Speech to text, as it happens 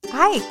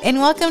Hi, and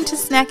welcome to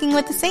Snacking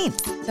with the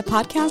Saints. The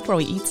podcast where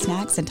we eat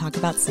snacks and talk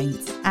about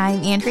saints.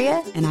 I'm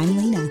Andrea. And I'm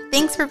Lena.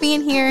 Thanks for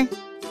being here.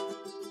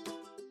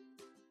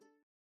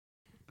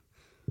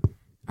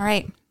 All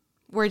right,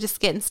 we're just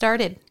getting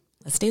started.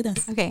 Let's do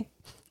this. Okay.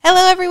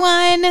 Hello,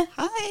 everyone.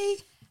 Hi.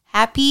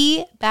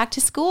 Happy back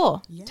to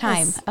school Yes.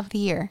 time of the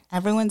year.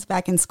 Everyone's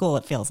back in school,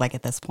 it feels like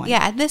at this point. Yeah,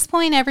 at this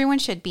point, everyone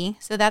should be.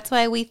 So that's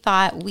why we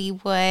thought we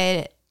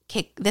would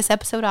kick this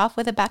episode off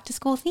with a back to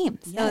school theme.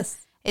 So Yes.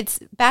 it's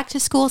back to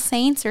school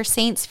saints or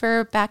saints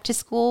for back to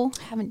school.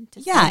 I haven't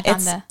Yeah,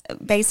 decided on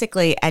it's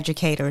basically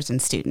educators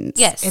and students.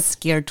 Yes. It's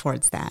geared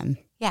towards them.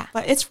 Yeah.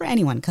 But it's for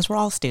anyone because we're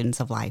all students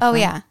of life. Oh, right?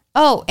 yeah.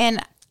 Oh,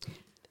 and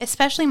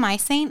especially my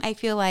saint, I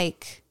feel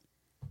like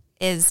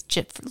is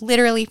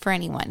literally for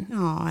anyone,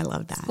 Oh, I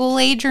love that. school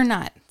age or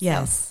not.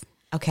 Yes.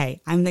 Okay,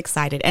 I'm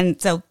excited.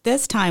 And so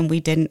this time we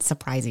didn't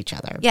surprise each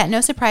other. Yeah, no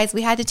surprise.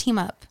 We had to team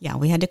up. Yeah,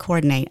 we had to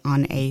coordinate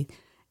on a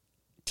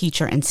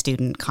teacher and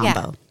student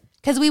combo.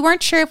 Because we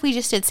weren't sure if we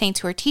just did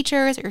saints who are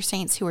teachers or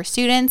saints who are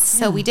students.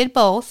 So we did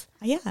both.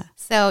 Yeah.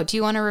 So do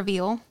you want to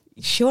reveal?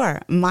 Sure.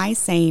 My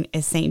saint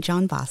is St.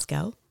 John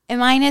Bosco.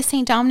 And mine is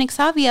St. Dominic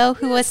Savio,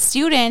 who was a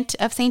student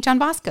of St. John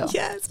Bosco.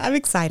 Yes, I'm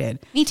excited.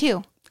 Me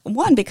too.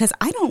 One, because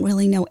I don't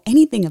really know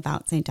anything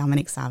about St.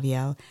 Dominic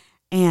Savio.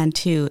 And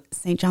two,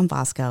 St. John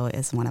Bosco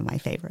is one of my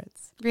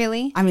favorites.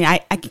 Really? I mean, I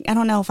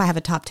don't know if I have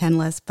a top 10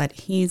 list, but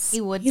he's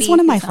would he's be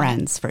one of my if he's on it.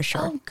 friends for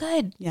sure. Oh,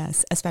 good.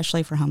 Yes,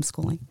 especially for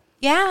homeschooling.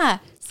 Yeah.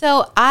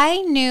 So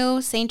I knew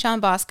St.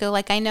 John Bosco.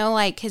 Like, I know,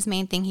 like, his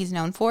main thing he's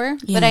known for.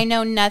 But I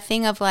know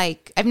nothing of,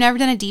 like, I've never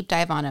done a deep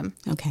dive on him.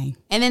 Okay.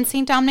 And then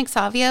St. Dominic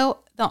Savio,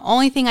 the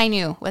only thing I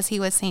knew was he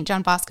was St.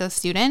 John Bosco's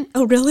student.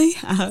 Oh, really?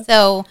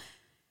 So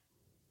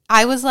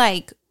I was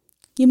like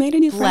You made a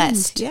new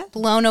blessed, friend. Yeah.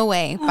 blown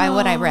away by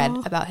what I read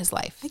Aw. about his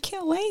life. I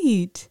can't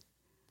wait.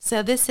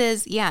 So this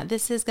is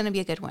going to be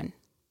a good one.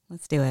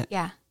 Let's do it.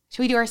 Yeah.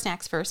 Should we do our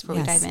snacks first before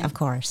we dive in? Of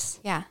course.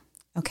 Yeah.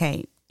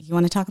 Okay. You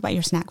want to talk about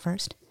your snack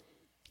first?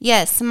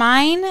 Yes.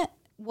 Mine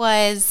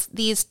was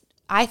these,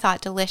 I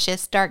thought,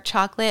 delicious dark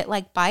chocolate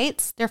like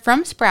bites. They're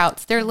from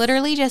Sprouts. They're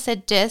literally just a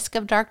disc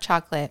of dark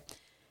chocolate.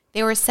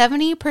 They were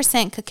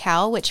 70%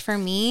 cacao, which for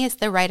me is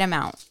the right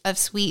amount of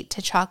sweet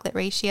to chocolate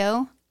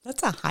ratio.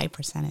 That's a high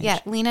percentage. Yeah,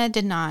 Lena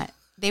did not.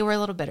 They were a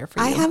little bitter for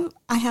you.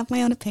 I have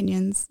my own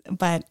opinions,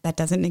 but that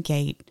doesn't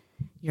negate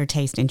your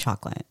taste in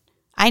chocolate.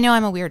 I know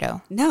I'm a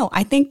weirdo. No,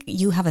 I think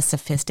you have a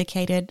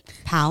sophisticated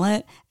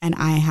palate, and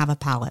I have a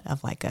palate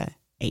of like a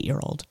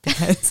 8-year-old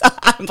because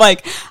I'm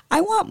like,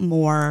 I want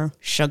more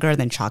sugar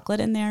than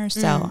chocolate in there.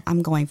 So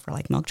I'm going for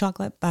like milk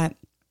chocolate. But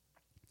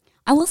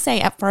I will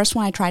say at first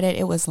when I tried it,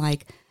 it was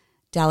like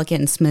delicate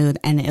and smooth.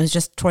 And it was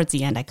just towards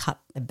the end, I cut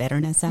the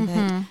bitterness of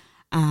it.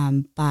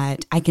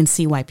 But I can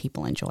see why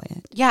people enjoy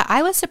it. Yeah,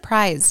 I was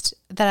surprised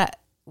that,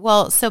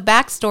 so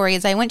backstory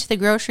is I went to the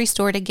grocery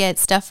store to get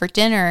stuff for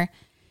dinner,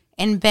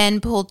 and Ben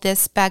pulled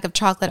this bag of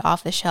chocolate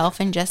off the shelf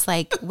and just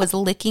like was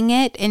licking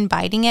it and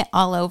biting it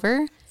all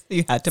over.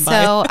 You had to buy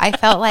So I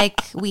felt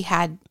like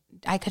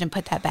I couldn't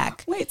put that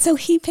back. Wait, so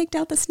he picked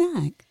out the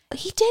snack.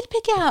 He did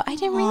pick out. I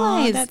didn't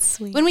realize. That's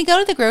sweet. When we go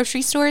to the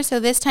grocery store, so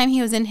this time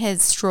he was in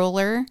his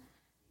stroller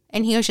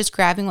and he was just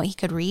grabbing what he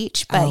could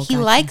reach. But he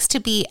gotcha. likes to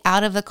be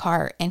out of the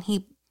cart and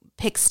he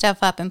picks stuff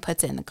up and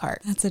puts it in the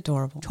cart. That's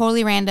adorable.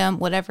 Totally random,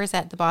 whatever's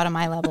at the bottom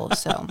eye level.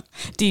 So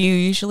Do you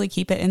usually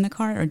keep it in the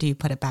cart or do you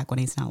put it back when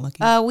he's not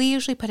looking? we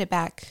usually put it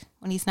back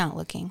when he's not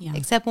looking. Yeah.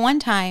 Except one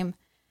time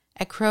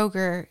at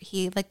Kroger,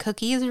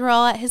 cookies were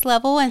all at his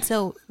level. And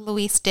so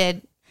Luis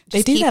did. They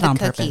just do keep that the on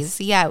cookies.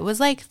 purpose. Yeah, it was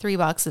like 3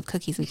 boxes of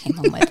cookies we came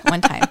home with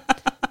one time.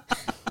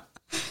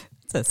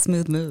 It's a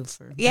smooth move.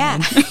 For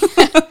Yeah.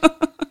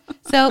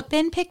 So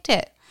Ben picked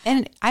it,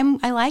 and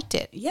I liked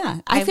it. Yeah.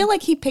 I feel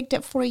like he picked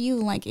it for you.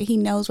 Like he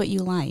knows what you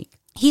like.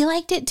 He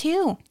liked it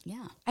too.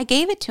 Yeah. I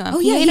gave it to him. Oh,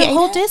 He yeah, ate he a ate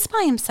whole it? disc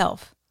by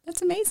himself.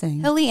 That's amazing.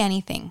 He'll eat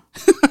anything.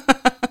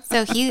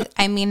 So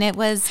it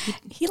was,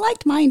 He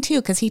liked mine too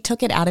because he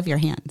took it out of your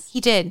hands, he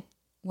did.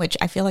 which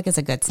I feel like is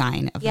a good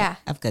sign of, Yeah.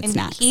 of good And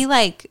snacks.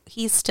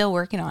 he's still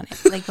working on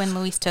it. Like when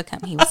Luis took him,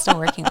 he was still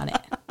working on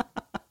it.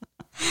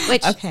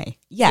 Which, Okay.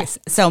 Yes.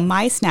 So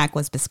my snack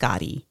was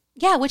biscotti.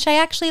 yeah, which I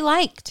actually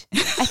liked.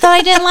 I thought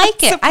I didn't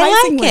like it.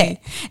 I like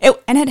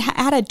it. And it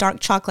had a dark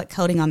chocolate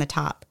coating on the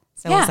top.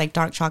 So it Yeah. was like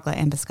dark chocolate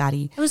and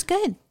biscotti. It was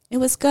good. It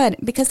was good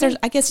because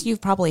I guess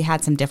you've probably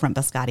had some different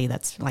biscotti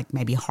that's like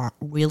maybe hard,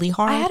 really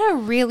hard. I had a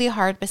really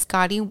hard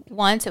biscotti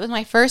once. It was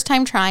my first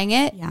time trying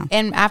it. Yeah.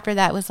 And after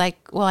that was like,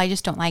 well, I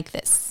just don't like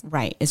this.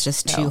 Right. It's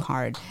just too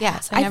hard.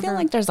 Yeah. So I feel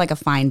like there's like a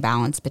fine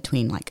balance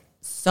between like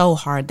so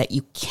hard that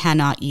you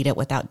cannot eat it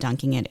without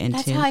dunking it into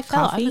that's how I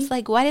felt. coffee. I was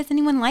like, why does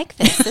anyone like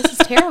this? This is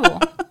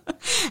terrible.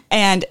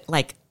 And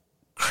like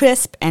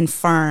crisp and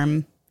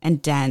firm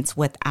and dense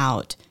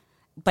without,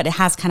 but it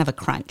has kind of a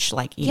crunch.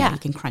 Like, you know, you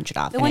can crunch it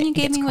off. The one you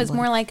gave me was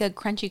more like a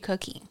crunchy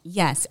cookie.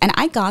 Yes. And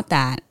I got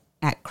that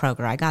at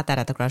Kroger. I got that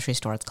at the grocery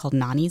store. It's called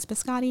Nani's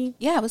Biscotti.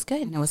 Yeah, it was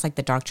good. And it was like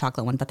the dark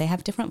chocolate one, but they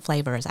have different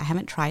flavors. I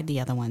haven't tried the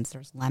other ones.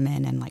 There's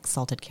lemon and like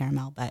salted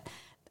caramel, but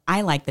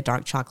I like the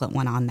dark chocolate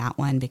one on that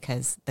one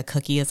because the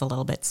cookie is a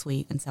little bit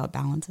sweet, and so it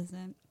balances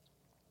it.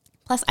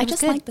 Plus, I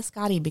just like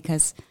biscotti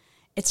because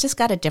it's just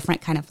got a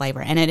different kind of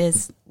flavor, and it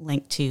is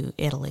linked to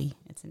Italy.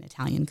 It's an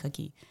Italian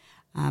cookie.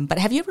 But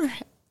have you ever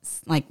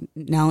like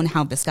known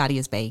how biscotti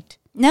is baked?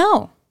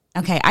 No.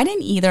 Okay, I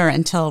didn't either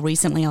until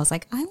recently. I was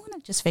like, I want to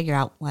just figure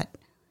out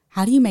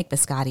how do you make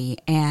biscotti?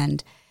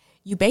 And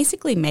you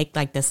basically make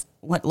like this,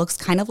 what looks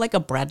kind of like a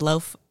bread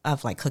loaf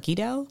of like cookie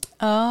dough.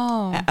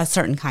 Oh. A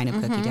certain kind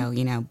of cookie dough,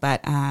 you know,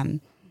 but,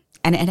 and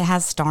it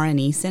has star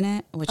anise in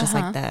it, which is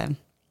like the,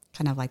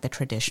 kind of like the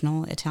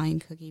traditional Italian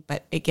cookie,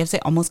 but it gives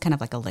it almost kind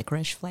of like a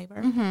licorice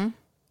flavor. And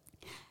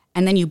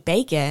then you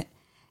bake it,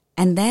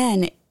 and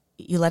then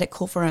you let it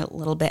cool for a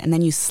little bit, and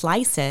then you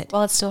slice it.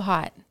 Well, it's still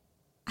hot.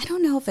 I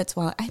don't know if it's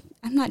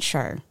I'm not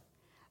sure.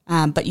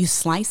 But you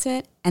slice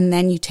it, and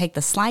then you take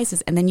the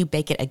slices, and then you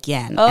bake it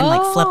again and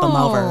like flip them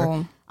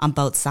over on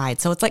both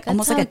sides. So it's like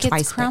almost like a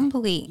twice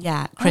crumbly.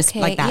 Yeah, crisp,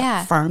 like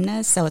that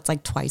firmness. So it's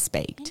like twice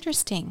baked.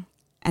 Interesting.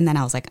 And then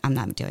I was like, I'm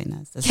not doing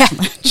this. This is too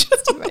much.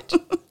 It's too much.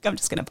 I'm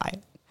just going to buy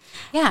it.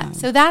 Yeah.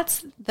 So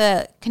that's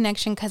the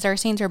connection because our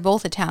saints are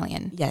both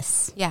Italian.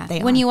 Yes. Yeah. They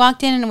when are. you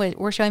walked in and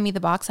were showing me the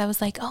box, I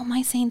was like, oh,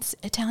 my saint's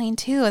Italian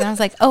too. And I was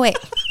like, oh, wait.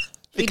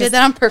 You did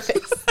that on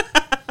purpose.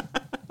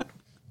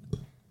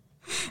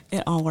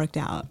 It all worked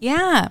out.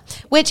 Yeah.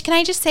 Which, can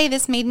I just say,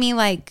 this made me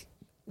like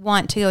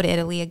want to go to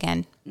Italy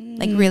again,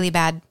 like really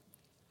bad.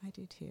 I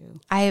do too.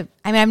 I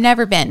mean, I've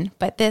never been,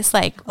 but this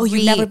like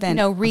you've never been?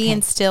 No,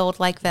 reinstilled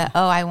like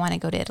I want to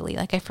go to Italy.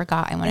 Like I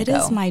forgot I want to go.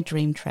 It is my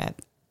dream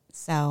trip.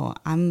 So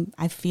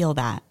I feel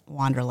that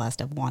wanderlust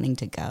of wanting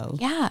to go.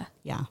 Yeah.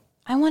 Yeah.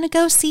 I want to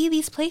go see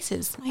these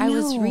places I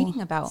was reading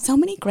about. So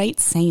many great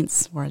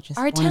saints were just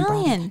are born and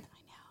brought Italian. in. I know.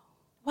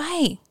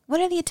 Why?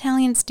 What are the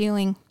Italians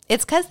doing?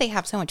 It's because they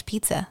have so much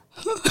pizza.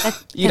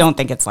 You don't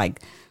think it's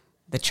like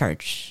the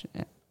church,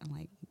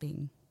 like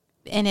being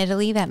in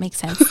Italy? That makes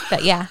sense.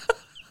 But yeah,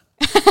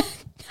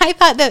 I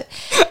thought that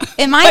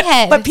in my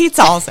head, but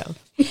pizza also.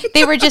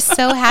 They were just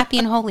so happy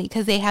and holy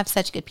because they have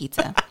such good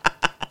pizza.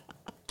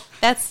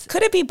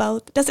 Could it be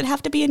both? Does it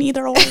have to be an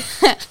either or?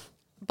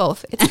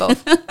 Both. It's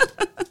both.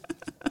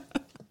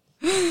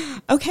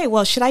 Okay,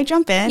 well, should I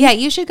jump in? Yeah,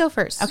 you should go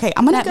first. Okay,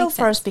 I'm going to go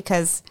first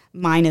because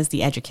mine is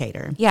the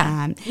educator.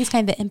 Yeah, he's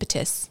kind of the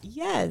impetus.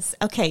 Yes.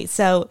 Okay,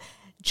 so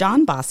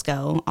John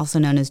Bosco, also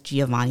known as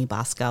Giovanni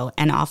Bosco,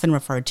 and often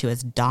referred to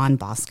as Don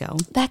Bosco.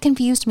 That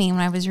confused me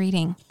when I was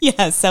reading.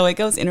 Yeah, so it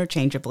goes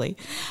interchangeably.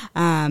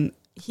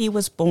 He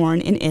was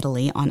born in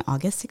Italy on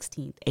August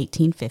 16th,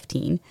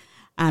 1815.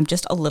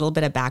 Just a little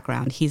bit of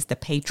background. He's the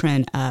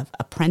patron of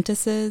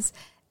apprentices,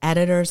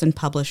 editors and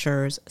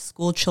publishers,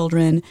 school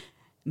children,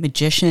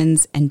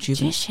 magicians, and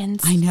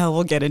Magicians. I know,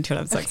 we'll get into it.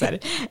 I'm so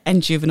excited.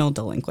 And juvenile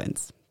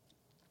delinquents.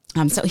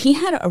 So he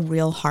had a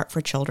real heart for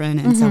children,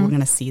 and so we're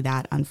going to see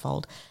that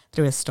unfold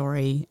through his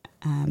story.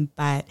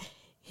 But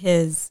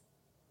his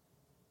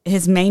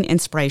main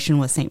inspiration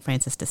was St.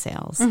 Francis de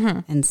Sales.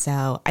 And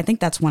so I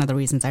think that's one of the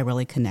reasons I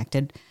really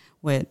connected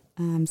with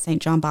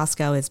St. John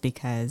Bosco is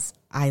because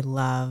I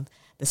love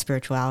the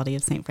spirituality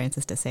of St.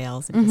 Francis de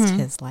Sales and just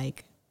his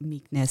like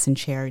meekness and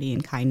charity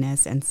and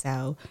kindness. And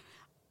so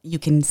you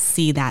can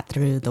see that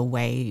through the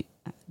way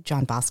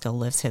John Bosco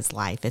lives his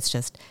life. It's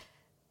just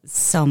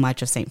so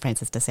much of St.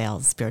 Francis de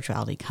Sales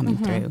spirituality coming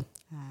through.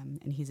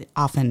 And he's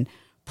often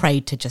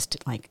prayed to just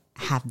like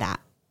have that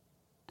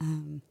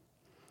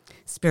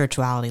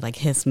spirituality, like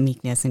his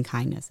meekness and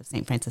kindness of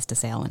St. Francis de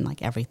Sales and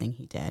like everything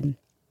he did.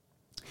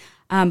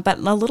 But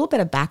a little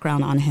bit of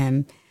background on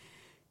him.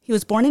 He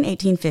was born in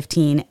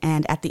 1815,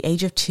 and at the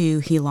age of 2,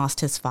 he lost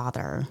his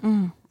father.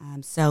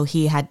 So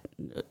he had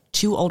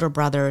 2 older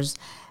brothers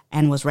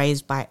and was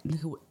raised by,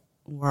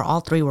 all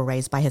 3 were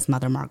raised by his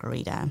mother,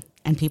 Margarita.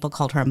 And people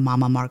called her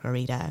Mama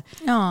Margarita.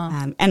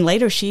 And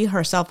later she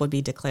herself would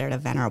be declared a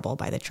venerable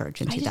by the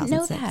church in 2006. I didn't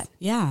know that.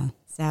 Yeah.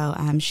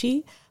 So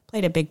she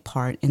played a big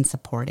part in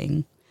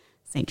supporting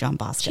St. John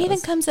Bosco. She even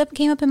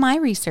came up in my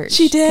research.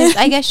 She did.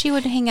 I guess she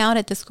would hang out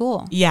at the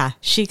school. Yeah.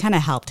 She kind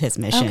of helped his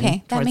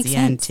mission towards the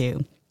end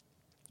too.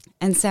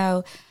 And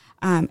so,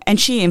 and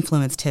she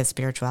influenced his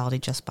spirituality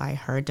just by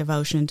her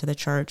devotion to the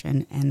church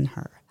and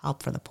her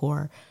help for the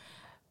poor.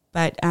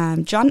 But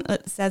John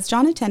says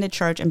John attended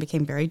church and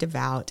became very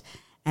devout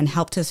and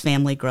helped his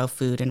family grow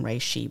food and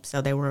raise sheep.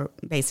 So they were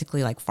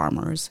basically like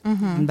farmers,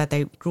 but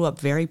they grew up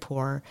very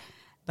poor.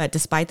 But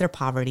despite their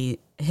poverty,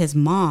 his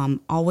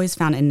mom always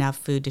found enough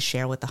food to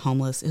share with the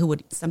homeless who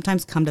would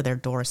sometimes come to their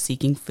door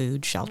seeking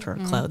food, shelter,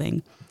 or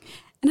clothing.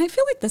 And I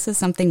feel like this is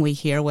something we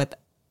hear with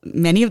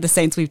many of the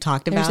saints we've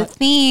talked about. There's a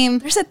theme.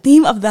 There's a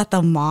theme of that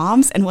the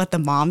moms and what the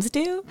moms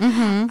do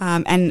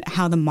and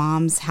how the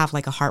moms have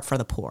like a heart for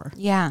the poor.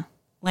 Yeah.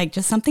 Like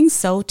just something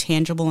so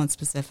tangible and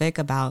specific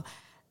about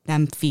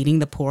them feeding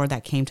the poor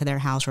that came to their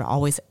house or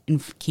always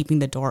keeping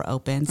the door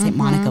open. St.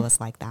 Monica was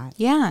like that.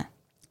 Yeah.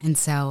 And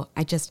so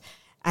I just,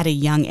 at a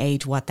young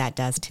age, what that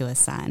does to a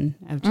son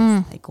of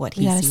just like what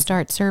he You got to sees.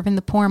 start serving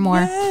the poor more.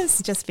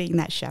 Yes, just being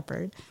that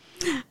shepherd.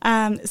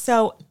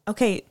 So,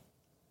 okay,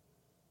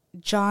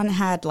 John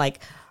had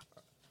like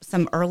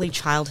some early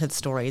childhood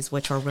stories,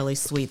 which are really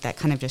sweet, that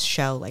kind of just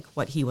show like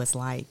what he was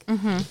like.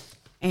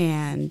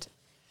 And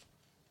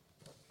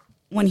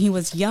when he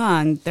was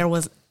young,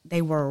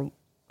 they were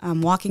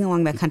walking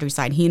along the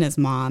countryside, he and his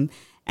mom,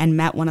 and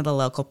met one of the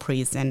local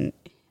priests, and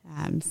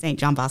St.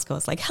 John Bosco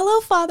was like,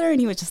 "Hello, Father," and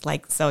he was just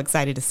like so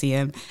excited to see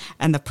him,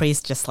 and the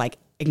priest just like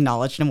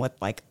acknowledged him with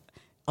like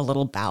a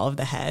little bow of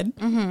the head,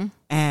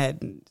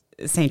 and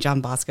St.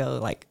 John Bosco,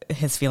 like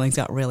his feelings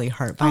got really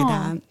hurt by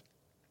that,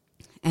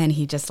 and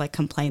he just like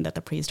complained that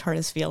the priest hurt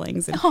his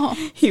feelings, and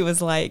he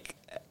was like,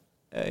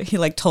 he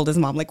like told his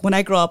mom, like, when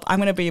I grow up, I'm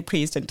going to be a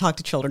priest and talk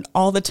to children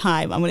all the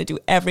time. I'm going to do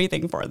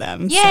everything for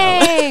them.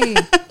 Yay!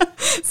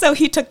 So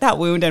he took that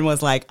wound and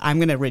was like, I'm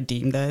going to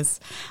redeem this.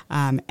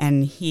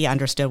 And he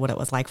understood what it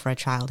was like for a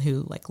child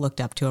who like looked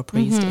up to a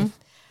priest.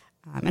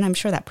 And I'm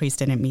sure that priest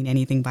didn't mean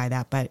anything by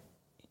that, but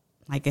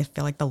like I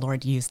feel like the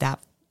Lord used that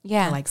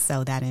to like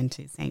sow that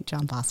into St.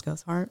 John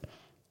Bosco's heart.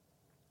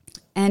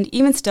 And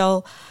even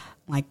still,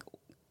 like,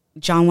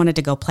 John wanted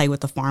to go play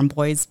with the farm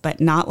boys, but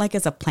not like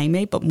as a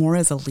playmate, but more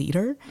as a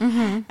leader.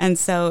 And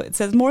so it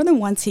says more than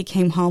once he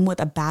came home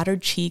with a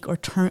battered cheek or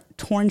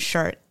torn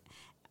shirt.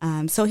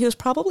 So he was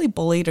probably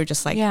bullied or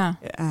just like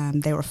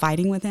they were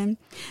fighting with him.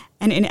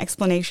 And in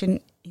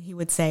explanation, he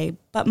would say,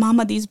 "But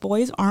Mama, these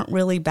boys aren't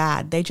really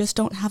bad. They just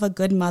don't have a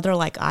good mother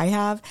like I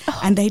have.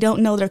 And they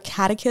don't know their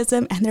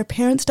catechism, and their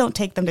parents don't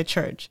take them to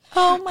church."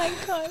 Oh my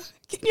gosh.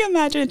 Can you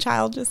imagine a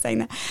child just saying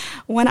that?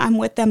 "When I'm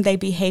with them, they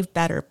behave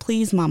better.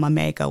 Please, Mama,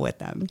 may I go with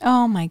them?"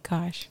 Oh my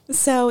gosh.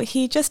 So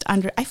he just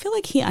I feel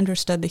like he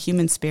understood the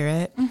human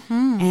spirit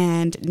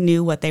and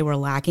knew what they were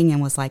lacking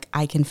and was like,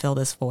 I can fill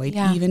this void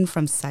even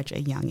from such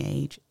a young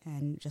age,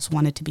 and just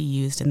wanted to be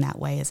used in that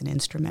way as an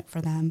instrument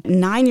for them.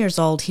 9 years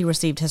old, he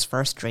received his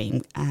first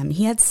dream.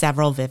 He had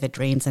several vivid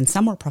dreams, and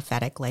some were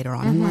prophetic later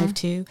on in life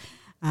too.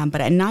 But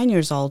at 9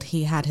 years old,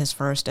 he had his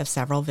first of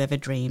several vivid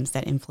dreams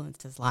that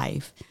influenced his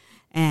life.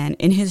 And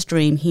in his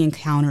dream, he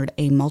encountered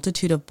a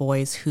multitude of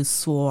boys who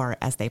swore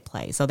as they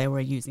played. So they were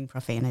using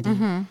profanity.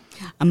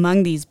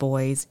 Among these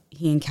boys,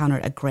 he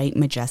encountered a great,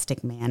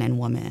 majestic man and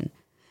woman.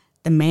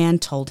 The man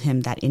told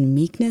him that in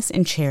meekness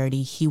and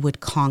charity, he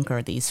would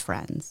conquer these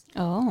friends.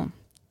 Oh.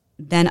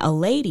 Then a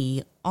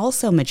lady,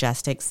 also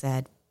majestic,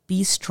 said,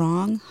 "Be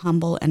strong,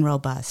 humble, and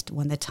robust.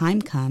 When the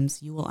time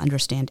comes, you will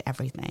understand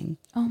everything."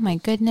 Oh my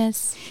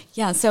goodness.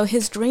 Yeah, so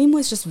his dream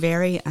was just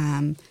very,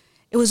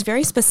 it was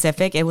very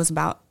specific. It was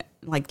about,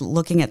 like,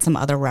 looking at some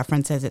other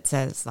references, it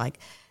says, like,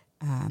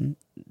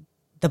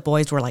 the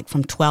boys were, like,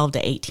 from 12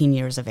 to 18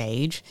 years of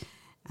age.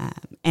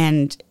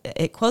 And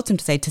it quotes him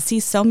to say, "To see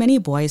so many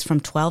boys from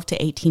 12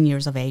 to 18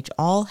 years of age,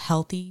 all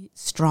healthy,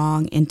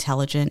 strong,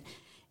 intelligent,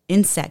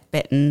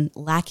 insect-bitten,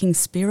 lacking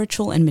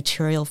spiritual and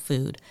material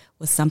food,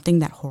 was something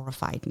that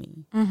horrified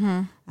me."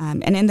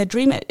 And in the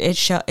dream,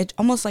 it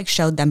almost, like,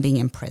 showed them being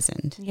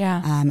imprisoned.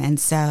 Yeah. And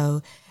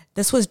so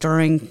this was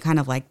during kind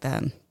of, like,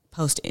 the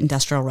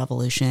post-industrial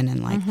revolution,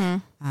 and like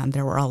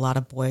there were a lot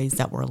of boys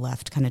that were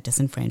left kind of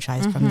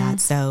disenfranchised from that.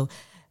 So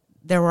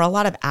there were a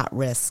lot of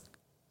at-risk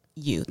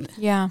youth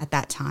at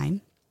that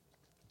time.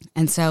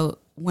 And so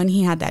when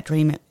he had that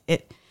dream,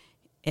 it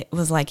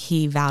was like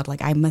he vowed,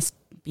 like, I must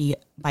be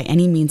by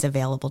any means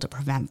available to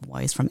prevent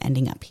boys from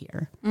ending up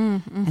here.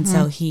 And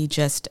so he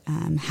just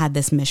had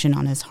this mission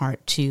on his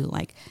heart to,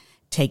 like,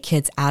 take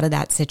kids out of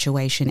that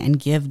situation and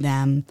give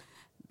them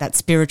that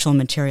spiritual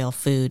material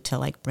food to,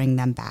 like, bring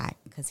them back.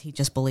 Because he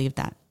just believed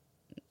that,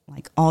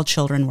 like, all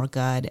children were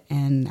good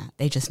and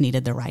they just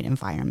needed the right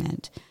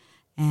environment.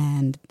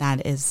 And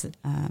that is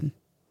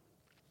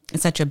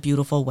it's such a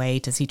beautiful way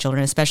to see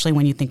children, especially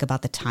when you think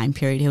about the time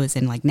period he was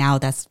in. Like, now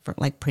that's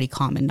like pretty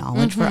common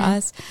knowledge for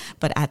us.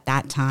 But at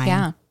that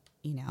time,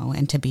 you know,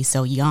 and to be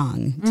so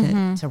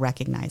young to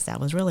recognize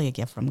that was really a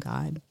gift from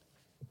God.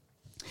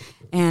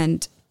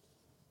 And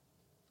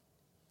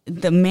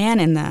the man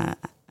in the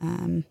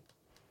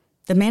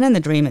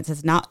dream,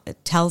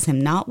 it tells him,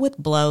 "Not with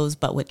blows,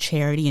 but with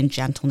charity and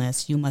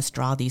gentleness, you must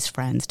draw these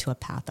friends to a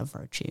path of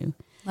virtue."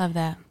 Love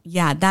that.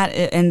 Yeah,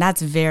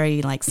 that's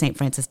very like St.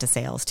 Francis de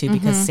Sales too,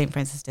 because St.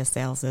 Francis de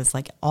Sales is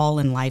like, all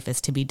in life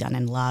is to be done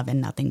in love and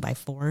nothing by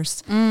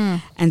force.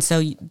 And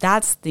so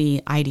that's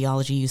the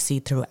ideology you see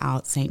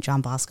throughout St.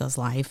 John Bosco's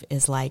life,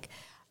 is like,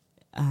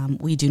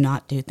 we do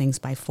not do things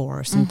by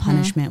force and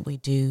punishment. We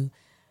do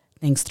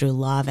things through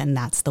love, and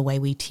that's the way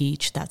we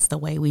teach. That's the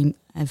way we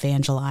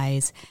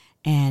evangelize.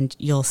 And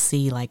you'll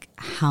see, like,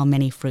 how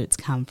many fruits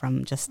come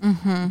from just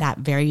that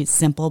very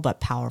simple but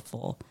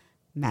powerful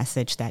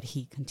message that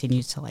he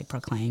continues to, like,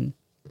 proclaim.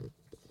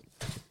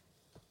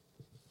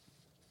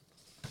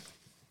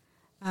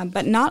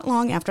 But not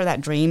long after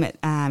that dream,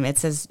 it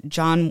says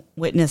John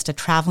witnessed a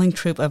traveling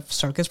troupe of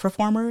circus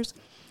performers.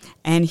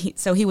 And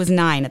he was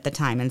 9 at the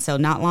time. And so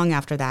not long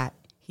after that,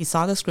 he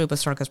saw this group of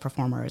circus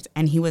performers,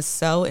 and he was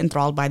so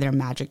enthralled by their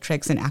magic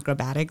tricks and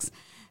acrobatics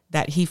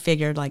that he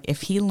figured, like,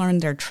 if he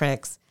learned their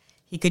tricks,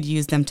 he could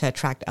use them to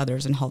attract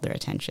others and hold their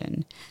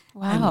attention.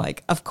 Wow. And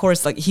like, of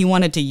course, like he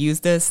wanted to use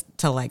this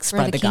to like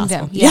spread the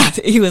kingdom. gospel. Yeah.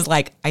 He was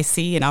like, I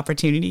see an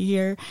opportunity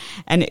here.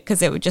 And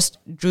because it would just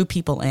drew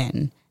people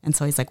in. And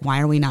so he's like,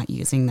 why are we not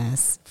using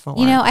this for?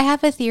 You know, I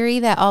have a theory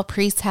that all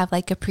priests have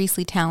like a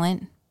priestly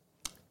talent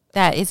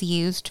that is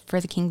used for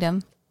the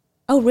kingdom.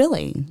 Oh,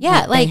 really?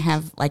 Yeah, they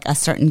have like a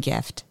certain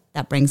gift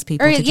that brings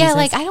people to Jesus.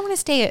 Like I don't want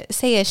to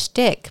say a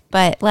shtick,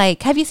 but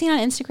like, have you seen on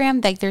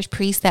Instagram like there's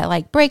priests that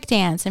like break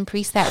dance and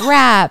priests that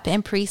rap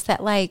and priests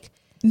that like.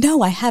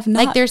 No, I have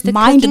not. Like there's the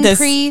cooking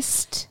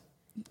priest.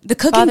 The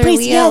cooking Father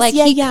priest, Leo, yes, like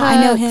yeah,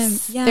 I know him.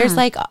 Yeah. There's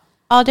like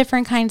all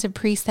different kinds of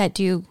priests that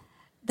do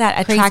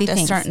that attract a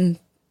certain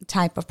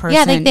type of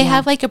person. Yeah, they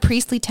have like a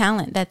priestly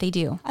talent that they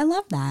do. I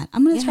love that.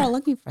 I'm going to start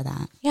looking for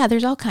that. Yeah,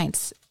 there's all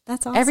kinds.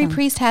 That's awesome. Every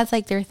priest has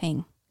like their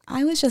thing.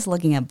 I was just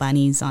looking at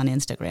bunnies on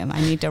Instagram. I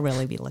need to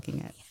really be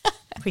looking at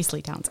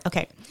priestly talents.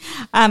 Okay.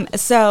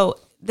 So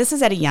this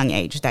is at a young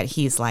age that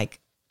he's like,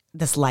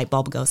 this light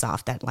bulb goes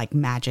off that like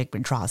magic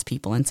draws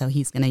people. And so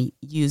he's going to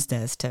use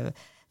this to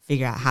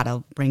figure out how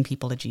to bring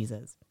people to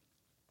Jesus.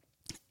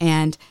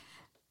 And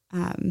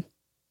I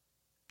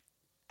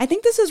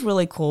think this is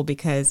really cool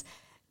because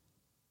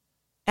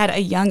at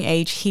a young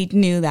age, he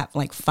knew that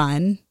like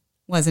fun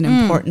was an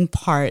important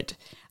part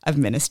of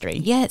ministry.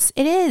 Yes,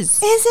 it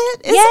is. Is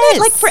it? Isn't yes. it?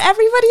 Like for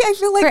everybody, I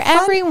feel like for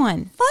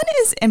everyone. Fun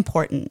is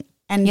important.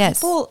 And yes.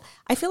 people,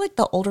 I feel like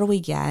the older we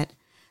get,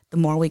 the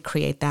more we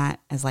create that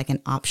as like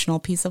an optional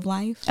piece of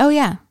life. Oh,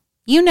 yeah.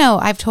 You know,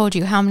 I've told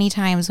you how many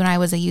times when I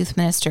was a youth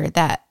minister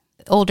that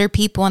older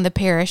people in the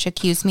parish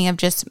accused me of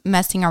just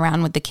messing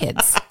around with the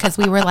kids because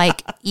we were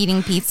like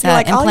eating pizza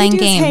like, and playing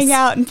games. Hang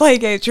out and play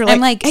games. You're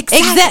I'm like,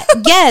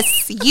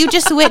 yes, you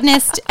just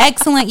witnessed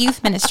excellent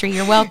youth ministry.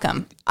 You're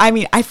welcome. I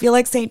mean, I feel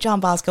like St.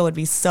 John Bosco would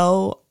be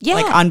so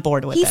like on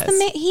board with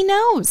this. He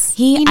knows.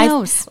 He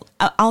knows.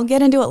 I'll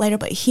get into it later,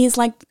 but he's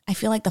like, I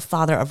feel like the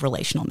father of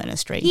relational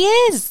ministry. He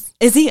is.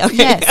 Is he? Okay.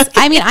 Yes. Okay.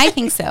 I mean, I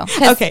think so.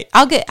 Okay.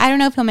 I don't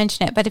know if he'll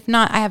mention it, but if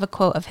not, I have a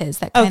quote of his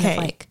that kind of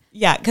like.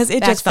 Yeah, because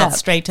it just felt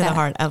straight to the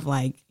heart of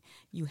like,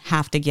 you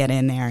have to get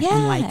in there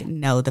and like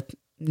know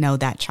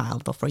that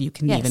child before you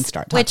can even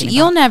start talking Which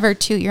you'll never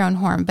toot your own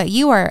horn, but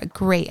you are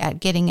great at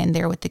getting in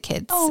there with the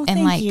kids. Oh, and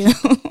thank like you.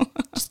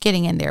 just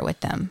getting in there with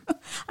them.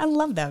 I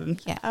love them.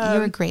 Yeah, you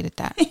were great at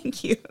that.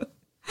 Thank you.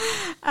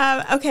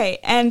 Okay,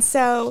 and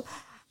so,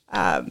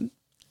 and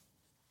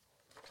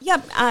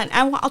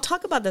I'll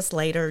talk about this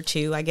later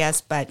too, I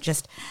guess, but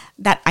just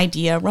that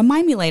idea,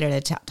 remind me later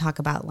to talk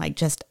about like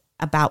just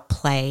about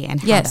play and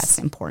how that's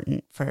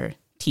important for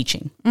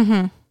teaching.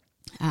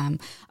 Mm-hmm.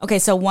 Okay,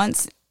 so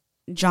once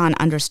John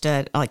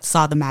understood, like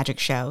saw the magic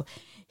show,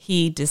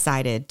 he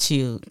decided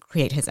to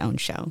create his own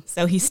show.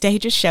 So he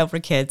staged a show for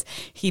kids.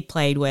 He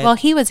played with... While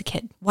he was a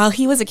kid.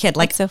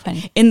 Like that's so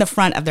funny. In the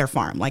front of their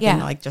farm, like in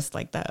like just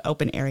like the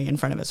open area in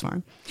front of his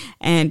farm.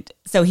 And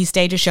so he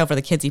staged a show for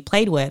the kids he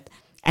played with,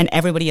 and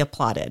everybody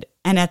applauded.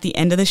 And at the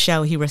end of the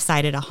show, he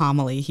recited a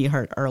homily he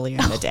heard earlier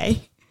in the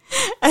day.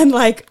 And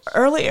like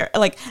earlier,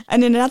 like,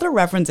 and in another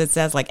reference, it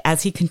says like,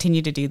 as he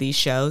continued to do these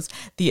shows,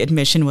 the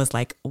admission was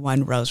like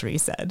one rosary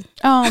said.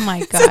 Oh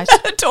my gosh.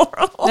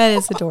 Adorable. That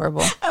is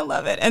adorable. I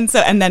love it. And so,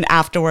 and then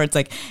afterwards,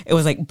 like, it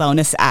was like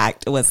bonus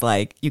act. It was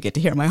like, you get to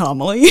hear my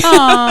homily.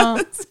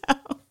 Aww.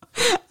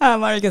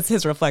 I guess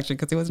his reflection,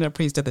 because he wasn't a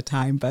priest at the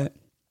time, but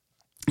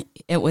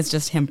it was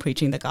just him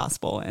preaching the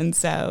gospel. And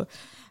so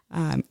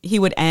he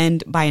would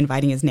end by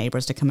inviting his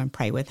neighbors to come and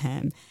pray with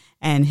him.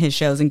 And his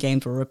shows and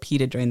games were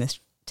repeated during this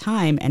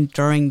time. And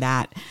during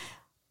that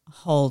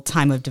whole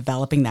time of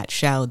developing that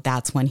show,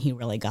 that's when he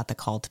really got the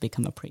call to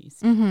become a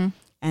priest. Mm-hmm.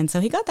 And so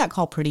he got that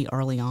call pretty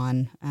early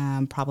on,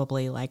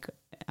 probably like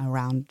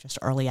around just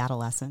early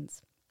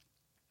adolescence.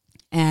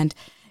 And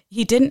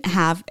he didn't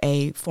have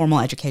a formal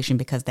education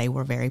because they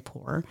were very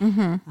poor.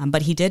 Mm-hmm.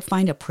 But he did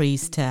find a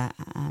priest to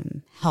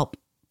help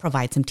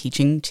provide some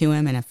teaching to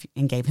him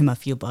and gave him a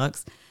few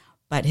books.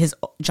 But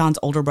John's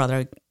older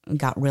brother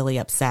got really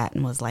upset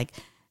and was like,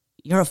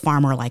 you're a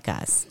farmer like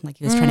us. Like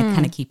he was trying to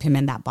kind of keep him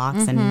in that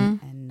box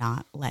and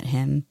not let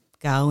him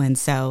go. And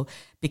so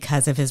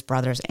because of his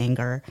brother's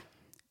anger,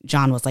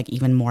 John was like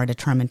even more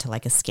determined to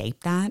like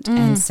escape that.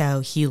 And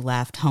so he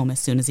left home as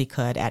soon as he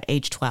could at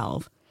age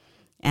 12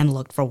 and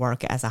looked for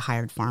work as a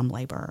hired farm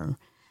laborer.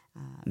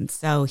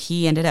 So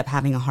he ended up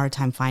having a hard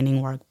time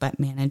finding work, but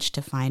managed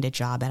to find a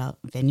job at a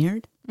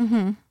vineyard.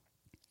 Mm-hmm.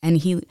 And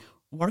he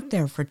worked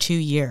there for 2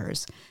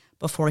 years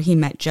before he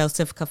met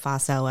Joseph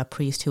Cafasso, a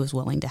priest who was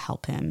willing to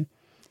help him.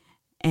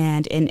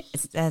 And in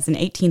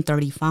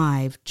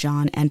 1835,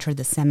 John entered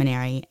the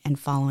seminary, and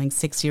following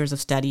 6 years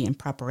of study and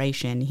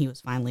preparation, he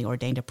was finally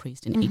ordained a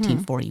priest in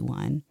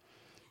 1841.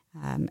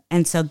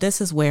 And so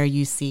this is where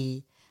you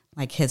see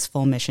like his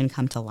full mission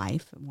come to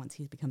life once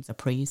he becomes a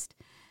priest.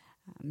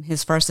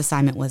 His first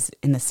assignment was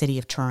in the city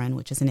of Turin,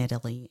 which is in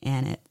Italy,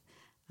 and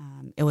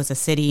it was a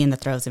city in the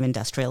throes of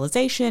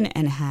industrialization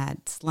and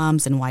had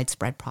slums and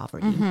widespread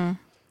poverty. Mm-hmm.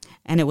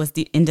 And it was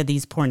into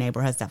these poor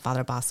neighborhoods that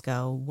Father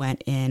Bosco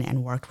went in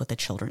and worked with the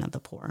children of the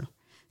poor.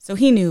 So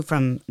he knew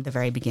from the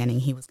very beginning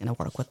he was going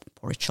to work with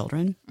poor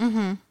children.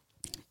 Mm-hmm.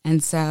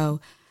 And so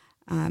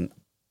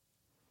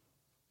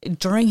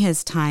during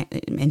his time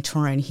in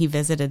Turin, he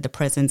visited the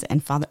prisons,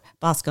 and Father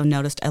Bosco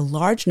noticed a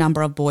large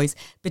number of boys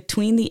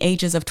between the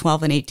ages of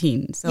 12 and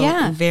 18.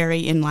 So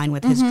very in line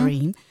with his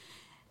dream,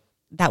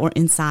 that were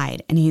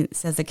inside. And he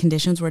says the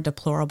conditions were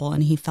deplorable,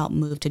 and he felt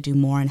moved to do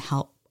more and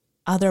help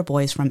other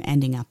boys from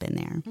ending up in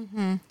there.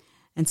 Mm-hmm.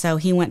 And so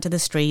he went to the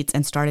streets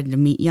and started to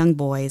meet young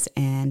boys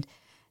and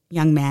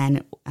young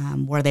men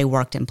where they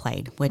worked and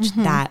played, which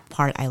that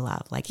part I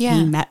love. Like he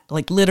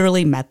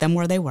literally met them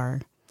where they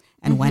were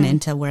and went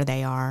into where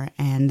they are.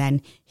 And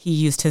then he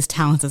used his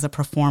talents as a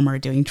performer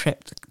doing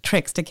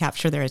tricks to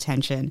capture their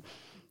attention.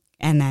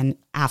 And then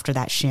after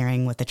that,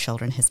 sharing with the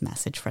children his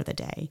message for the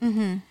day.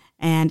 Mm-hmm.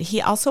 And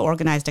he also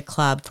organized a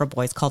club for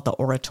boys called the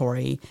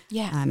Oratory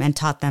and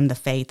taught them the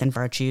faith and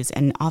virtues,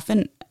 and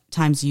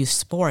oftentimes used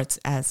sports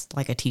as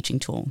like a teaching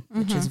tool,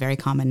 which is very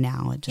common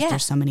now.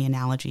 There's so many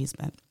analogies,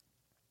 but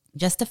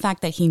just the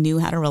fact that he knew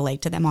how to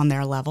relate to them on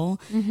their level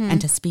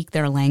and to speak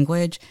their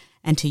language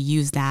and to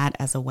use that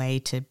as a way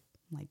to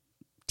like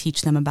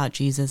teach them about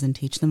Jesus and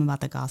teach them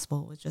about the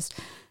gospel was just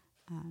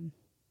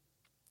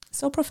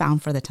so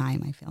profound for the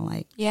time, I feel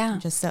like. Yeah.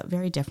 Just so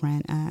very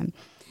different.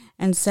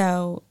 And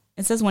so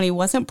it says when he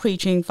wasn't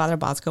preaching, Father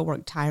Bosco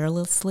worked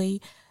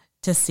tirelessly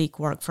to seek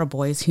work for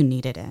boys who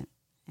needed it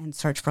and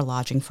search for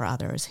lodging for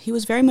others. He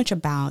was very much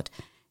about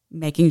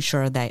making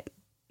sure that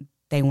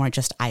they weren't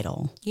just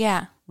idle.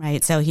 Yeah.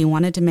 Right? So he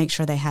wanted to make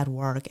sure they had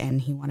work,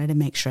 and he wanted to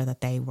make sure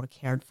that they were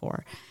cared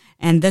for.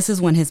 And this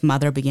is when his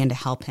mother began to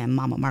help him,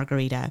 Mama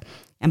Margarita.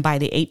 And by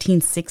the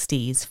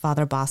 1860s,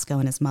 Father Bosco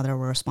and his mother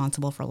were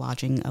responsible for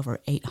lodging over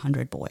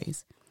 800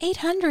 boys.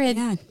 800?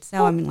 Yeah.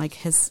 So, I mean, like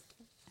his...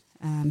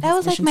 that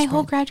was like my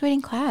whole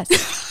graduating class.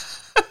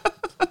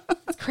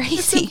 It's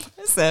crazy.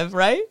 It's impressive,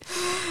 right?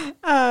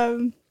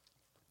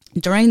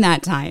 During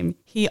that time,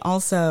 he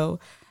also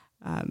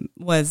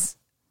was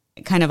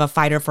kind of a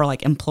fighter for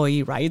like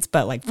employee rights,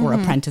 but like for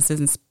apprentices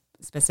and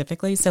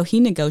specifically. So he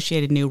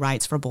negotiated new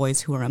rights for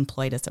boys who were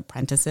employed as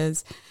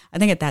apprentices. I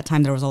think at that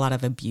time there was a lot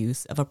of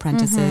abuse of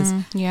apprentices.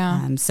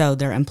 So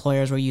their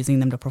employers were using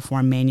them to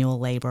perform manual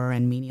labor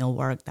and menial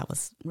work that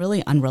was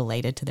really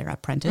unrelated to their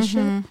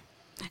apprenticeship.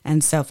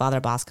 And so Father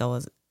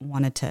Bosco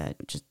wanted to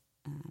just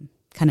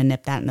kind of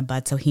nip that in the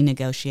bud. So he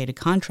negotiated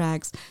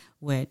contracts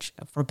which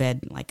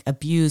forbid like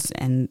abuse.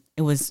 And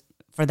it was,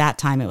 for that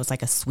time, it was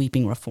like a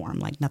sweeping reform.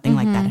 Like nothing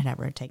like that had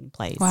ever taken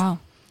place. Wow.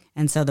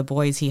 And so the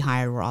boys he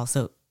hired were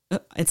also,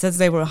 it says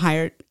they were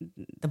hired,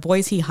 the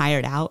boys he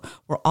hired out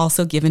were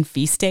also given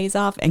feast days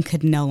off and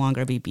could no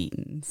longer be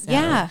beaten.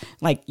 So,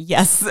 like,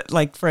 yes,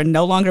 like for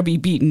no longer be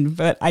beaten,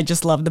 but I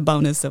just love the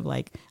bonus of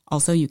like,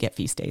 also you get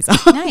feast days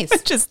off.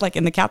 Nice. Just like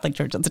in the Catholic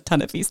Church, that's a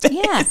ton of feast days.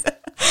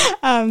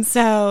 Yeah.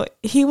 So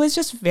he was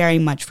just very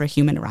much for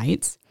human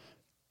rights,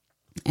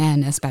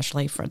 and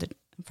especially for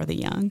the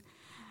young.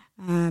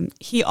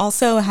 He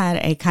also had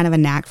a kind of a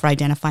knack for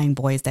identifying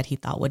boys that he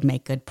thought would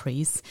make good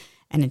priests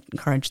and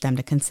encourage them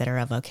to consider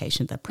a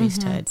vocation to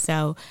priesthood.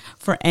 So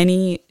for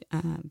any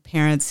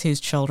parents whose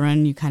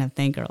children you kind of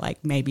think are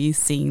like maybe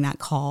seeing that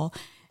call,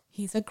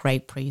 he's a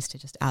great priest to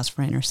just ask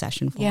for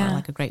intercession for,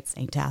 like a great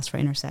saint to ask for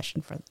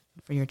intercession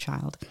for your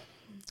child.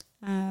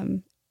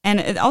 And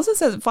it also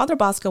says Father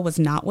Bosco was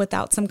not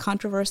without some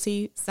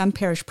controversy. Some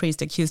parish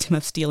priests accused him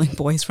of stealing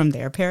boys from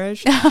their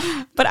parish.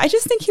 But I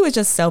just think he was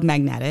just so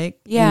magnetic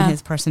in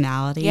his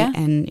personality.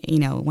 And, you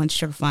know, once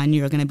you're fun,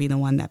 you're going to be the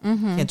one that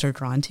kids are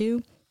drawn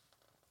to.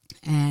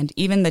 And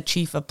even the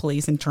chief of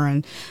police in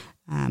Turin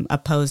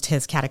opposed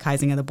his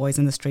catechizing of the boys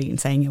in the street and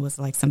saying it was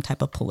like some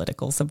type of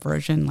political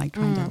subversion, like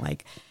trying to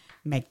like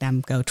make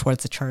them go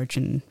towards the church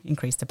and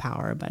increase the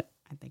power. But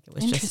I think it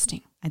was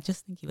interesting. I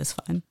just think he was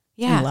fun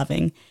and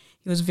loving.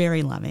 He was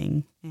very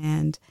loving.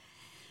 And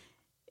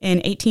in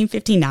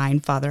 1859,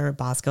 Father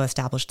Bosco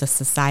established the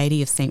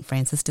Society of St.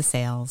 Francis de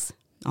Sales,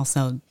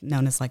 also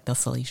known as like the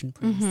Salesian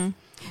priests.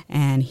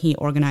 And he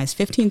organized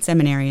 15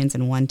 seminarians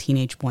and one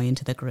teenage boy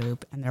into the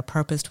group. And their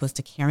purpose was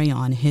to carry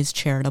on his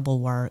charitable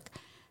work,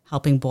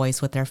 helping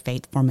boys with their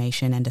faith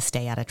formation and to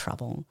stay out of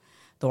trouble.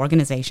 The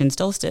organization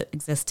still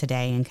exists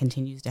today and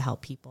continues to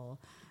help people.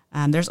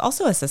 There's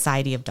also a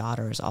Society of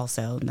Daughters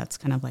also. That's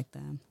kind of like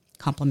the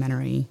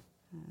complementary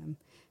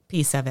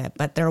piece of it.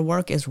 But their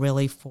work is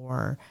really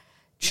for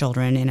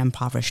children in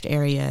impoverished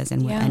areas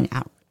and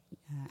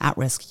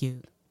at-risk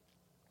youth.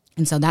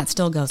 And so that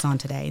still goes on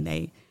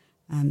today.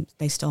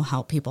 They still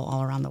help people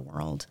all around the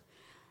world.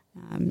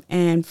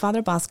 And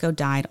Father Bosco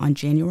died on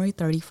January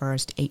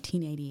 31st,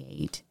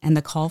 1888, and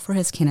the call for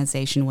his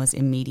canonization was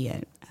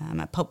immediate.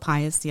 Pope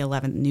Pius XI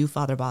knew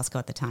Father Bosco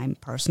at the time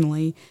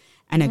personally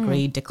and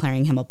agreed,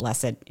 declaring him a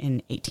blessed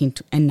in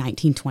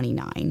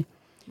 1929.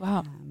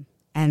 Wow.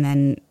 And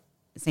then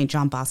St.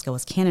 John Bosco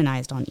was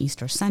canonized on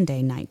Easter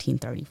Sunday,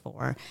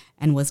 1934,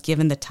 and was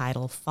given the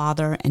title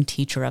Father and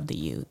Teacher of the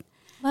Youth.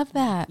 Love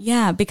that.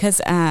 Yeah,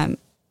 because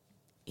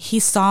he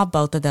saw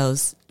both of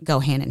those go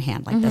hand in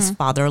hand, like this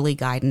fatherly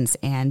guidance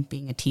and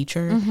being a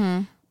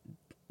teacher.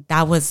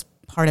 That was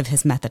part of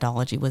his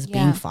methodology was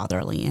Yeah. being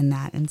fatherly in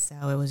that. And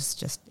so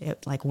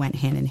it like went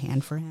hand in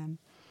hand for him.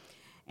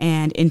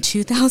 And in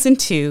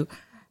 2002,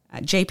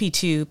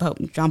 JP2, Pope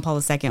John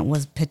Paul II,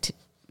 was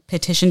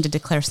petitioned to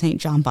declare St.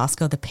 John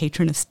Bosco the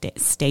patron of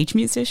stage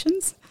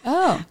musicians.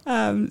 Oh.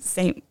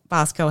 St.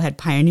 Bosco had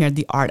pioneered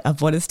the art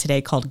of what is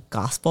today called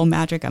gospel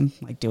magic. I'm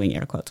like doing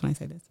air quotes when I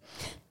say this.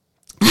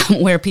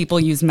 Where people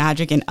use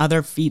magic and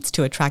other feats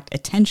to attract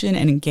attention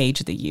and engage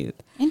the youth.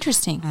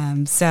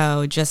 Interesting.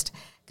 So just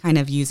kind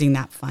of using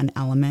that fun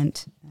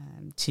element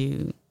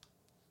to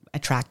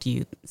attract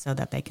youth so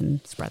that they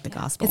can spread the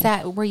gospel.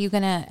 Were you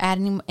going to add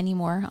any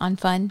more on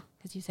fun?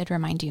 Because you said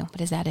remind you, but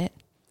is that it?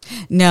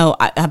 No,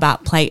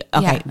 about play.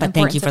 Okay, Yeah, but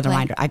thank you importance for of the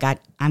play.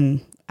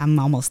 reminder. I'm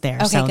almost there.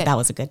 Okay, So good. that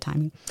was a good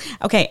timing.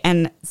 Okay.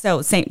 And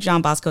so St.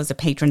 John Bosco is a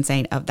patron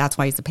saint that's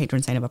why he's the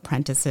patron saint of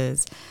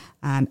apprentices,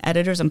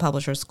 editors and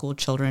publishers, school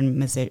children,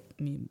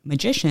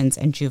 magicians,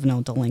 and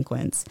juvenile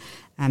delinquents.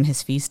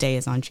 His feast day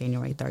is on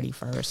January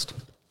 31st.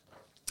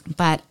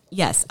 But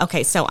yes.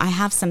 Okay. So I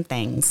have some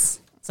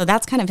things. So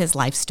that's kind of his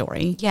life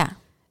story. Yeah.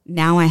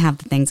 Now I have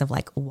the things of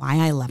like why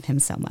I love him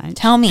so much.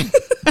 Tell me.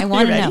 I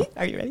want to know.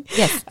 Are you ready?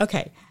 Yes.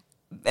 Okay.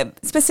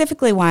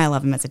 Specifically why I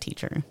love him as a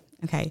teacher.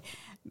 Okay.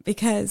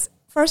 Because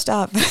first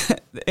off,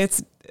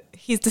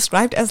 he's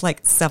described as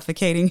like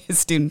suffocating his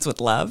students with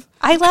love.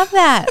 I love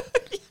that.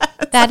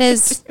 That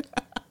is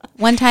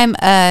one time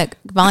a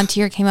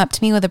volunteer came up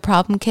to me with a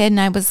problem kid and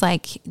I was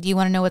like, do you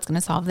want to know what's going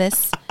to solve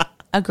this?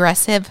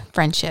 Aggressive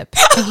friendship.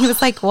 And he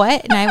was like,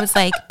 what? And I was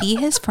like, be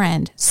his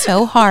friend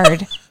so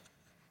hard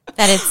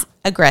that it's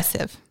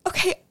aggressive.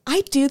 Okay.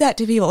 I do that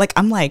to people. Like,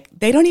 I'm like,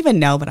 they don't even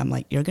know, but I'm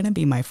like, you're going to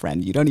be my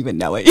friend. You don't even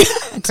know it.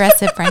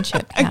 Aggressive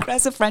friendship. Yeah.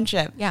 Aggressive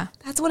friendship. Yeah.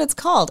 That's what it's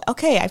called.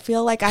 Okay. I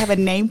feel like I have a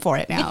name for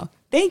it now.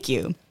 Thank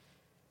you.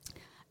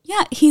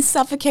 Yeah. He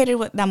suffocated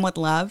them with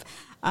love.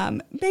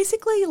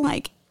 Basically,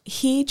 like,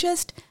 he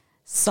just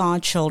saw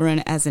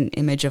children as an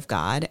image of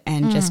God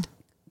and just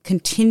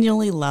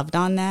continually loved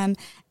on them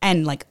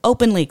and like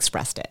openly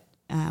expressed it.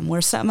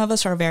 Where some of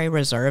us are very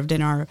reserved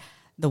in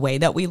the way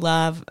that we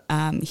love.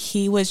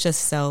 He was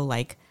just so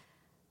like,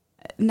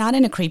 not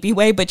in a creepy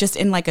way, but just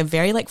in like a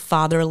very like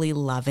fatherly,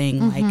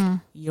 loving, like,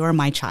 you're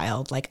my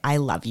child. Like, I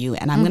love you.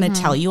 And I'm going